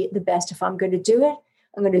be the best. If I'm going to do it,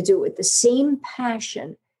 I'm going to do it with the same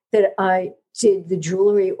passion that I did the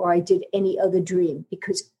jewelry or I did any other dream,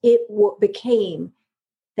 because it became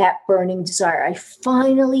that burning desire. I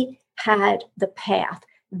finally had the path.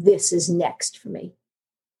 This is next for me.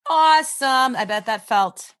 Awesome. I bet that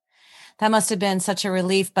must have been such a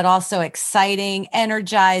relief, but also exciting,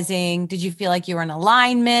 energizing. Did you feel like you were in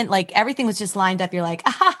alignment? Like everything was just lined up. You're like,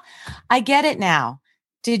 aha, I get it now.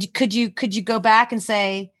 Could you go back and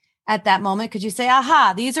say at that moment, could you say,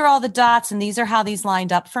 aha, these are all the dots and these are how these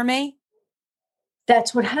lined up for me?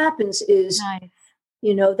 That's what happens is, nice.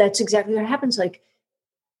 That's exactly what happens. Like,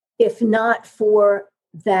 if not for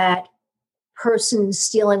that person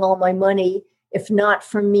stealing all my money, if not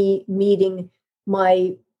for me meeting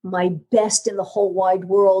my best in the whole wide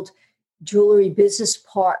world jewelry business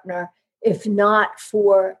partner, if not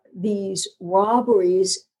for these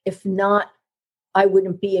robberies, if not, I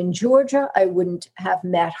wouldn't be in Georgia. I wouldn't have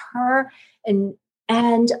met her. And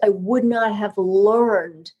I would not have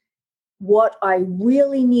learned what I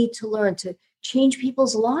really need to learn to change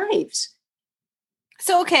people's lives.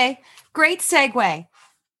 So, okay, great segue.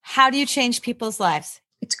 How do you change people's lives?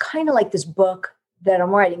 It's kind of like this book that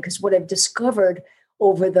I'm writing, because what I've discovered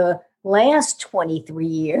over the last 23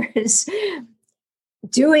 years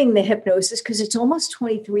doing the hypnosis, because it's almost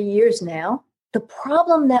 23 years now, the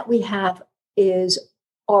problem that we have is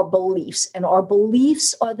our beliefs. And our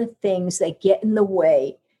beliefs are the things that get in the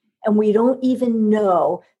way. And we don't even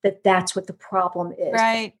know that that's what the problem is.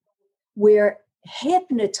 Right. We're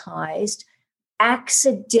hypnotized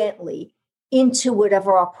accidentally into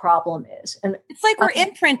whatever our problem is. And it's like we're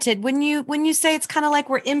imprinted. When you say it's kind of like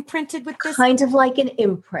we're imprinted with this. Kind of like an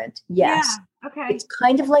imprint. Yes. Yeah. Okay. It's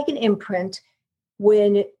kind of like an imprint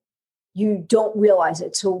when you don't realize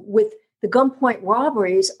it. So with the gunpoint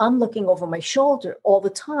robberies, I'm looking over my shoulder all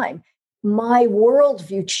the time. My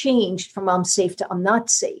worldview changed from I'm safe to I'm not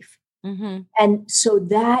safe. Mm-hmm. And so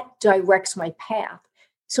that directs my path.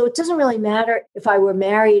 So it doesn't really matter if I were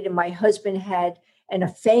married and my husband had an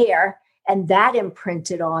affair and that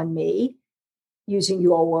imprinted on me, using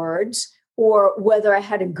your words, or whether I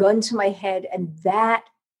had a gun to my head and that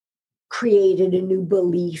created a new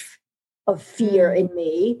belief of fear in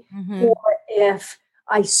me, or if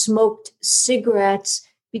I smoked cigarettes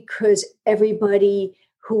because everybody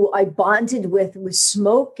who I bonded with was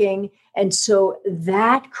smoking. And so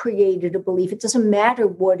that created a belief. It doesn't matter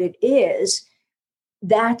what it is.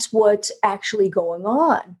 That's what's actually going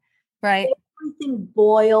on. Right. Everything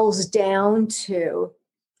boils down to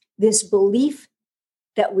this belief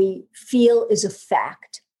that we feel is a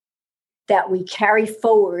fact that we carry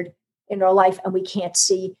forward in our life and we can't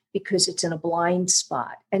see because it's in a blind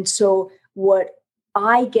spot. And so what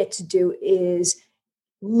I get to do is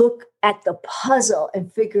look at the puzzle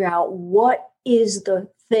and figure out what is the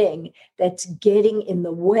thing that's getting in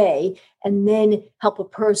the way, and then help a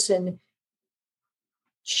person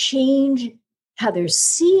change how they're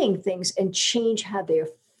seeing things and change how they're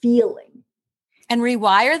feeling. And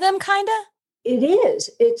rewire them, kind of? It is.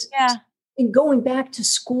 It's Yeah. in going back to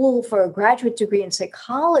school for a graduate degree in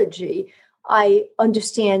psychology, I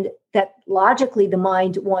understand that logically the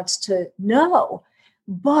mind wants to know.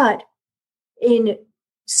 But in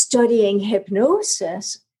studying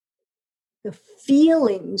hypnosis, the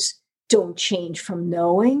feelings don't change from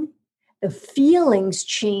knowing. The feelings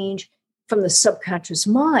change from the subconscious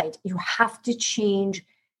mind. You have to change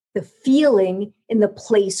the feeling in the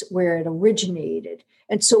place where it originated.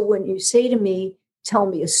 And so when you say to me, tell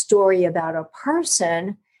me a story about a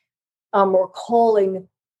person, I'm recalling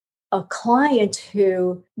a client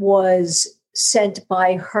who was sent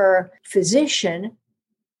by her physician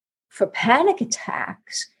for panic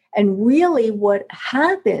attacks. And really what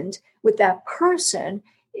happened with that person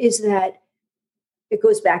is that it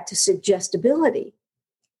goes back to suggestibility.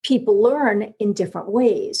 People learn in different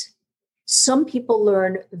ways. Some people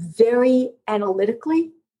learn very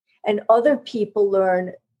analytically, and other people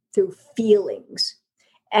learn through feelings.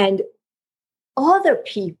 And other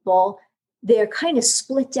people, they're kind of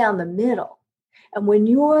split down the middle. And when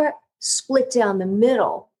you're split down the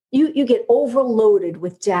middle, you get overloaded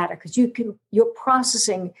with data because you're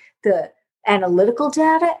processing the analytical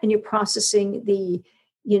data and you're processing the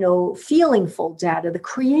feelingful data, the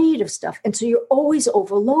creative stuff. And so you're always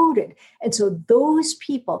overloaded. And so those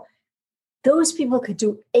people could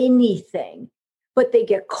do anything, but they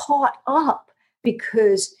get caught up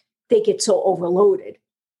because they get so overloaded.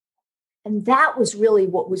 And that was really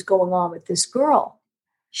what was going on with this girl.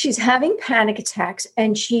 She's having panic attacks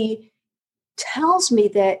and she tells me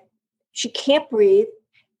that she can't breathe.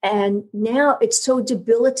 And now it's so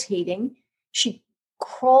debilitating. She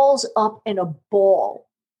crawls up in a ball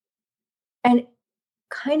and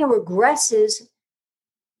kind of regresses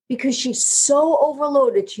because she's so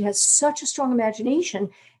overloaded. She has such a strong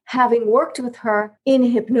imagination. Having worked with her in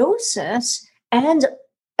hypnosis and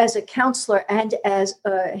as a counselor and as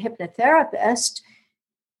a hypnotherapist,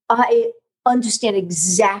 I understand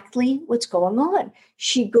exactly what's going on.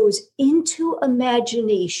 She goes into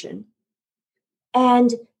imagination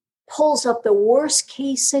and pulls up the worst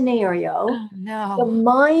case scenario. Oh, no. The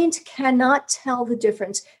mind cannot tell the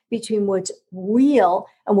difference between what's real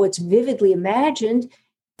and what's vividly imagined.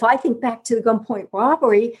 If I think back to the gunpoint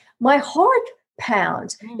robbery, my heart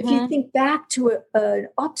pounds. Mm-hmm. If you think back to an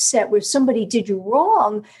upset where somebody did you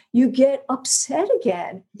wrong, you get upset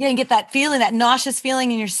again. Yeah, you get that feeling, that nauseous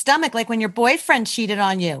feeling in your stomach, like when your boyfriend cheated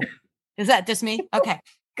on you. Is that just me? Okay,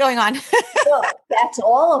 going on. Well, that's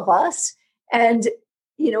all of us. And,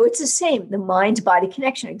 it's the same, the mind-body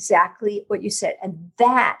connection, exactly what you said. And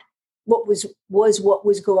that what was what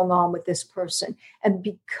was going on with this person. And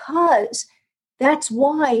because that's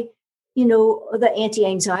why, the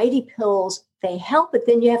anti-anxiety pills, they help, but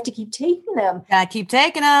then you have to keep taking them. Yeah, keep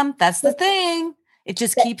taking them. That's the thing. It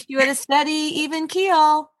just keeps you at a steady, even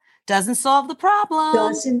keel. Doesn't solve the problem.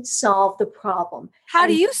 Doesn't solve the problem. How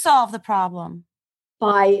do you solve the problem?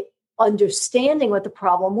 By understanding what the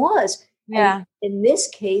problem was. Yeah. And in this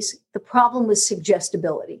case, the problem was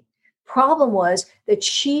suggestibility. Problem was that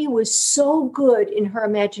she was so good in her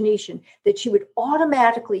imagination that she would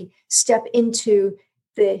automatically step into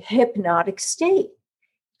the hypnotic state.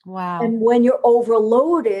 Wow. And when you're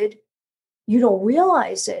overloaded, you don't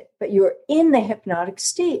realize it, but you're in the hypnotic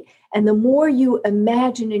state. And the more you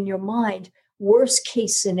imagine in your mind worst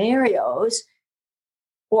case scenarios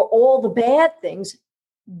or all the bad things,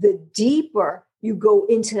 the deeper you go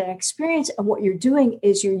into that experience. And what you're doing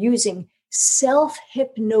is you're using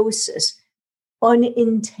self-hypnosis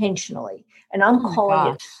unintentionally. And I'm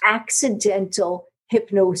calling it accidental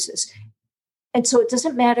hypnosis. And so it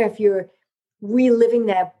doesn't matter if you're reliving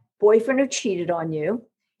that boyfriend who cheated on you.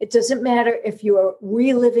 It doesn't matter if you're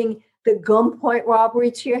reliving the gunpoint robbery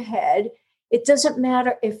to your head. It doesn't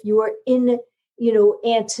matter if you're in,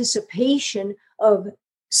 anticipation of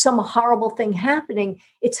some horrible thing happening.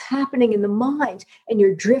 It's happening in the mind, and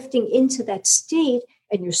you're drifting into that state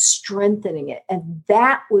and you're strengthening it. And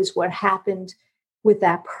that was what happened with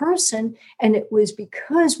that person. And it was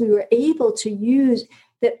because we were able to use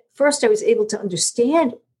that. First, I was able to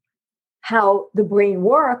understand how the brain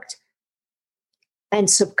worked and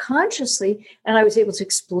subconsciously, and I was able to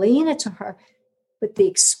explain it to her, but the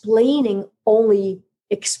explaining only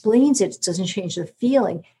explains it. It doesn't change the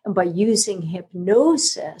feeling. And by using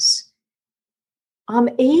hypnosis, I'm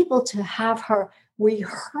able to have her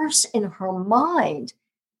rehearse in her mind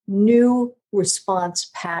new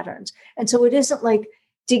response patterns. And so it isn't like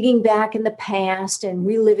digging back in the past and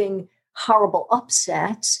reliving horrible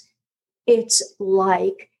upsets. It's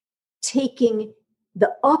like taking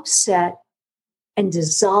the upset and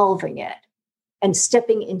dissolving it and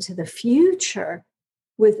stepping into the future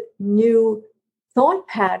with new thought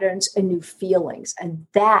patterns and new feelings. And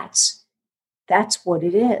that's what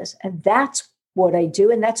it is. And that's what I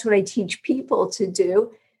do. And that's what I teach people to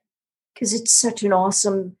do, because it's such an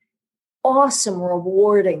awesome,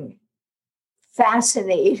 rewarding,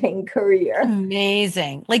 fascinating career.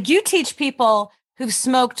 Amazing. Like, you teach people who've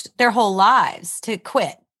smoked their whole lives to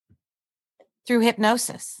quit through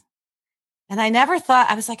hypnosis. And I never thought,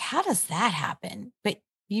 I was like, how does that happen? But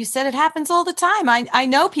you said it happens all the time. I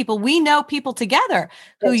know people, we know people together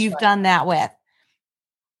who That's you've right. done that with.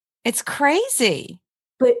 It's crazy.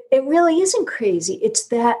 But it really isn't crazy. It's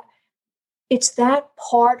that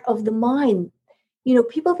part of the mind. You know,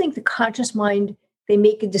 people think the conscious mind, they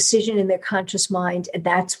make a decision in their conscious mind, and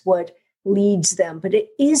that's what leads them. But it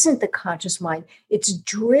isn't the conscious mind. It's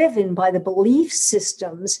driven by the belief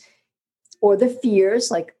systems or the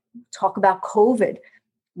fears, like talk about COVID.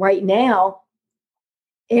 Right now,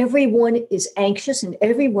 everyone is anxious and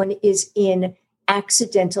everyone is in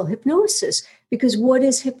accidental hypnosis. Because what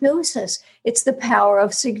is hypnosis? It's the power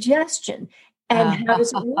of suggestion. And how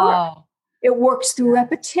does it work? It works through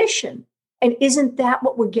repetition. And isn't that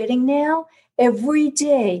what we're getting now? Every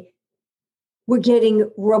day, we're getting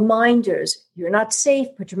reminders. You're not safe.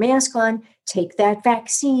 Put your mask on. Take that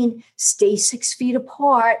vaccine. Stay 6 feet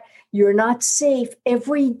apart. You're not safe.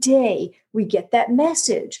 Every day, we get that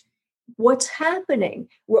message. What's happening?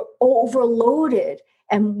 We're overloaded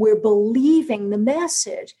and we're believing the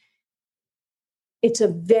message. It's a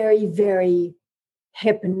very, very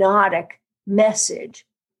hypnotic message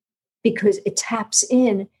because it taps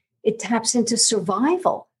into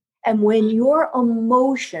survival. And when your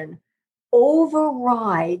emotion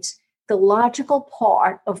overrides the logical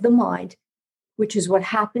part of the mind, which is what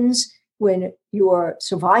happens when your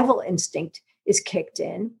survival instinct is kicked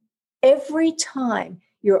in, every time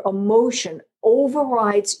your emotion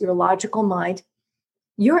overrides your logical mind,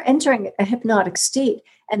 you're entering a hypnotic state.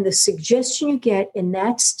 And the suggestion you get in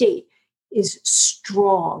that state is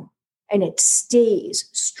strong, and it stays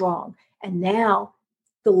strong. And now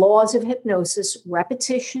the laws of hypnosis,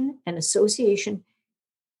 repetition and association,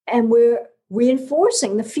 and we're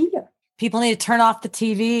reinforcing the fear. People need to turn off the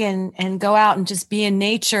TV and go out and just be in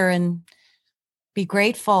nature and be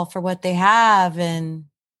grateful for what they have. And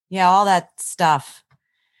all that stuff.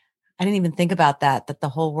 I didn't even think about that the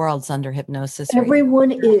whole world's under hypnosis.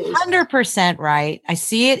 Everyone is 100% right. I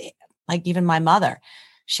see it. Like, even my mother,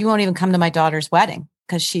 she won't even come to my daughter's wedding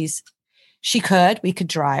because we could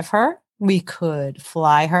drive her. We could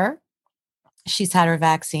fly her. She's had her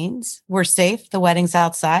vaccines. We're safe. The wedding's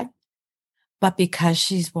outside. But because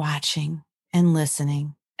she's watching and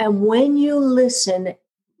listening. And when you listen,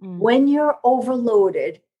 when you're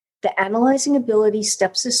overloaded, the analyzing ability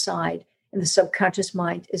steps aside and the subconscious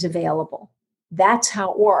mind is available. That's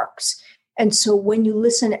how it works. And so when you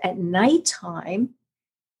listen at nighttime,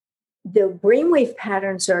 the brainwave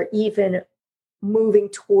patterns are even moving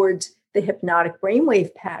towards the hypnotic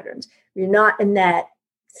brainwave patterns. You're not in that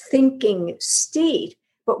thinking state.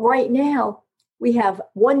 But right now, we have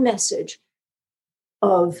one message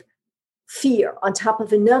of fear on top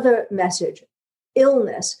of another message,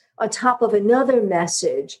 illness on top of another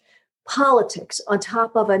message, politics on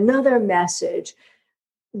top of another message,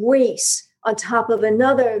 race on top of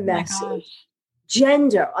another message,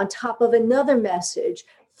 gender on top of another message,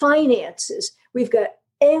 finances. We've got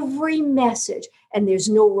every message and there's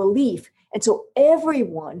no relief. And so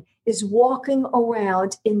everyone is walking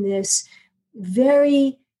around in this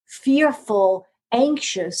very fearful,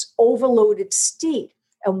 anxious, overloaded state.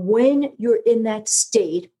 And when you're in that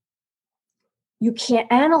state, you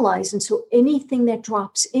can't analyze. And so anything that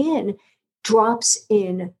drops in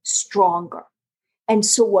stronger. And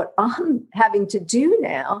so what I'm having to do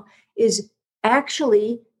now is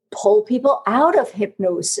actually pull people out of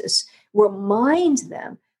hypnosis, remind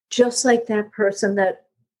them, just like that person that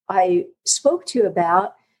I spoke to you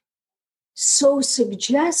about, so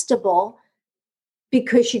suggestible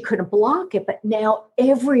because she couldn't block it. But now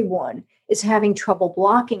everyone is having trouble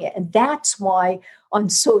blocking it. And that's why on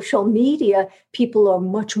social media, people are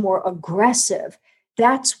much more aggressive.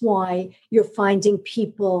 That's why you're finding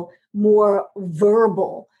people more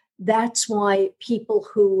verbal. That's why people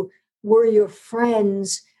who were your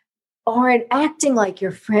friends aren't acting like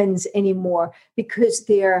your friends anymore, because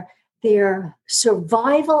their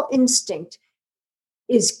survival instinct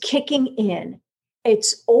is kicking in.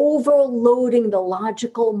 It's overloading the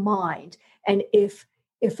logical mind. And if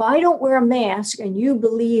if I don't wear a mask and you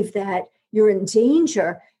believe that you're in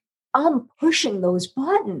danger, I'm pushing those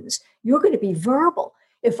buttons. You're going to be verbal.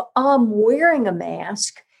 If I'm wearing a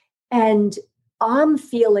mask and I'm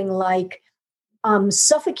feeling like I'm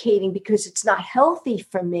suffocating because it's not healthy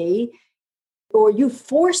for me, or you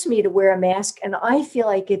force me to wear a mask and I feel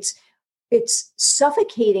like it's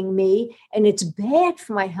suffocating me and it's bad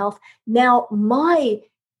for my health, now my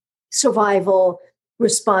survival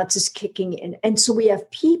response is kicking in. And so we have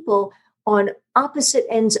people on opposite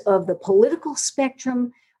ends of the political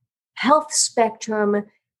spectrum, health spectrum,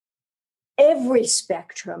 every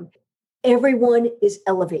spectrum. Everyone is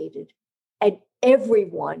elevated and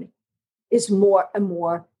everyone is more and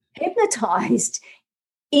more hypnotized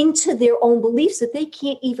into their own beliefs that they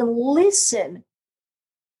can't even listen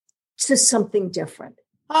to something different.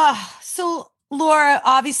 So Laura,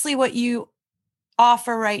 obviously what you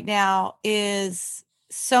offer right now is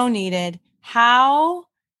so needed. How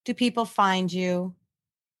do people find you?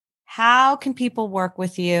 How can people work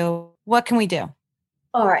with you? What can we do?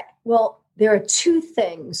 All right. Well, there are two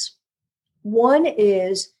things. One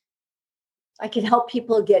is I can help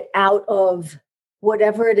people get out of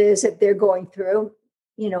whatever it is that they're going through,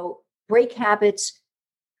 break habits,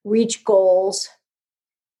 reach goals,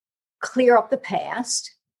 clear up the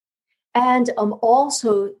past. And I'm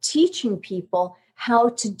also teaching people how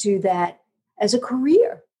to do that as a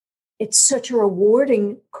career. It's such a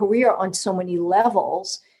rewarding career on so many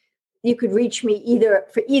levels. You could reach me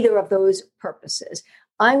for either of those purposes.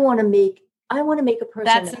 I want to make a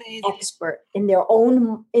person an expert in their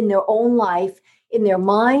own life, in their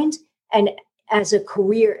mind, and as a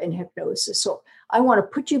career in hypnosis. So I want to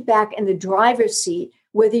put you back in the driver's seat,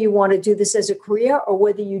 whether you want to do this as a career or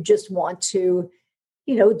whether you just want to,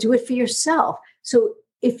 do it for yourself. So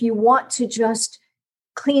if you want to just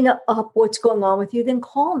clean up what's going on with you, then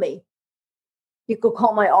call me. You can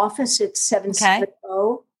call my office at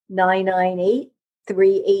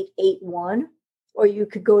 770-998-3881, or you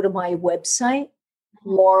could go to my website,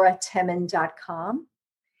 lauratemmin.com.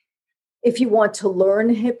 If you want to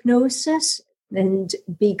learn hypnosis and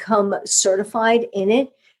become certified in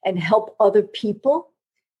it and help other people,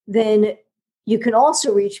 then you can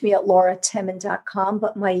also reach me at lauratemmin.com.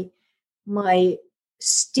 But my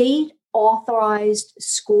state authorized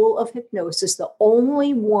school of hypnosis, the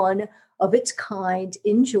only one of its kind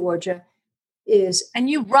in Georgia, is... And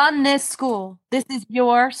you run this school. This is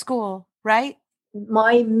your school, right?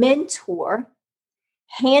 My mentor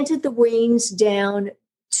handed the reins down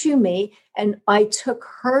to me, and I took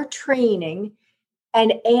her training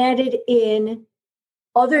and added in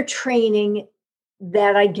other training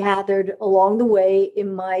that I gathered along the way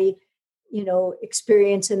in my,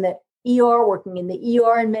 experience in the ER, working in the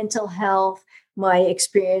ER and mental health, my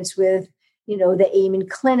experience with, the Amen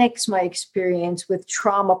clinics, my experience with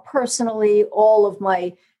trauma personally, all of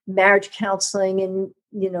my marriage counseling and,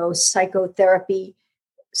 psychotherapy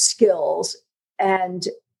skills. And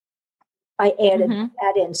I added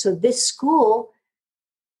that in. So this school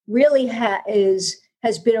really has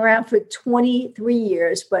been around for 23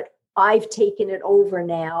 years, but I've taken it over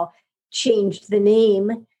now, changed the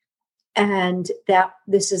name, and that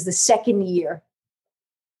this is the second year.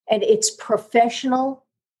 And it's Professional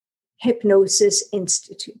Hypnosis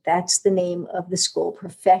Institute. That's the name of the school,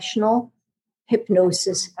 Professional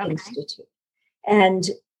Hypnosis Institute. And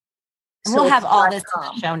we'll have all this in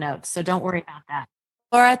the show notes, so don't worry about that.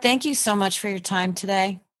 Laura, thank you so much for your time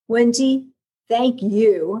today. Wendy, thank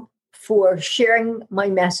you for sharing my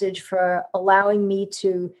message, for allowing me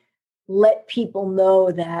to let people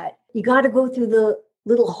know that you got to go through the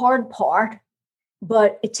little hard part,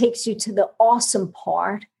 but it takes you to the awesome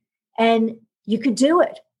part, and you could do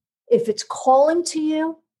it. If it's calling to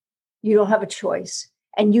you, you don't have a choice,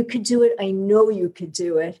 and you could do it. I know you could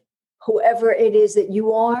do it. Whoever it is that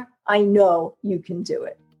you are, I know you can do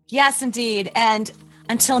it. Yes, indeed. And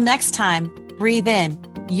until next time, breathe in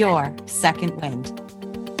your second wind.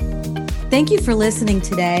 Thank you for listening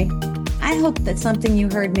today. I hope that something you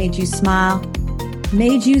heard made you smile,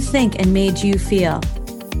 made you think, and made you feel.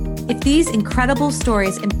 If these incredible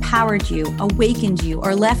stories empowered you, awakened you,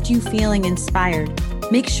 or left you feeling inspired,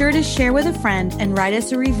 make sure to share with a friend and write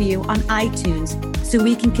us a review on iTunes so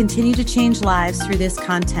we can continue to change lives through this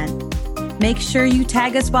content. Make sure you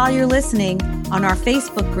tag us while you're listening on our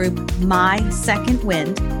Facebook group, My Second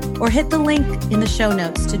Wind, or hit the link in the show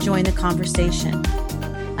notes to join the conversation.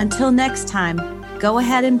 Until next time, go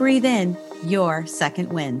ahead and breathe in your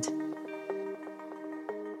second wind.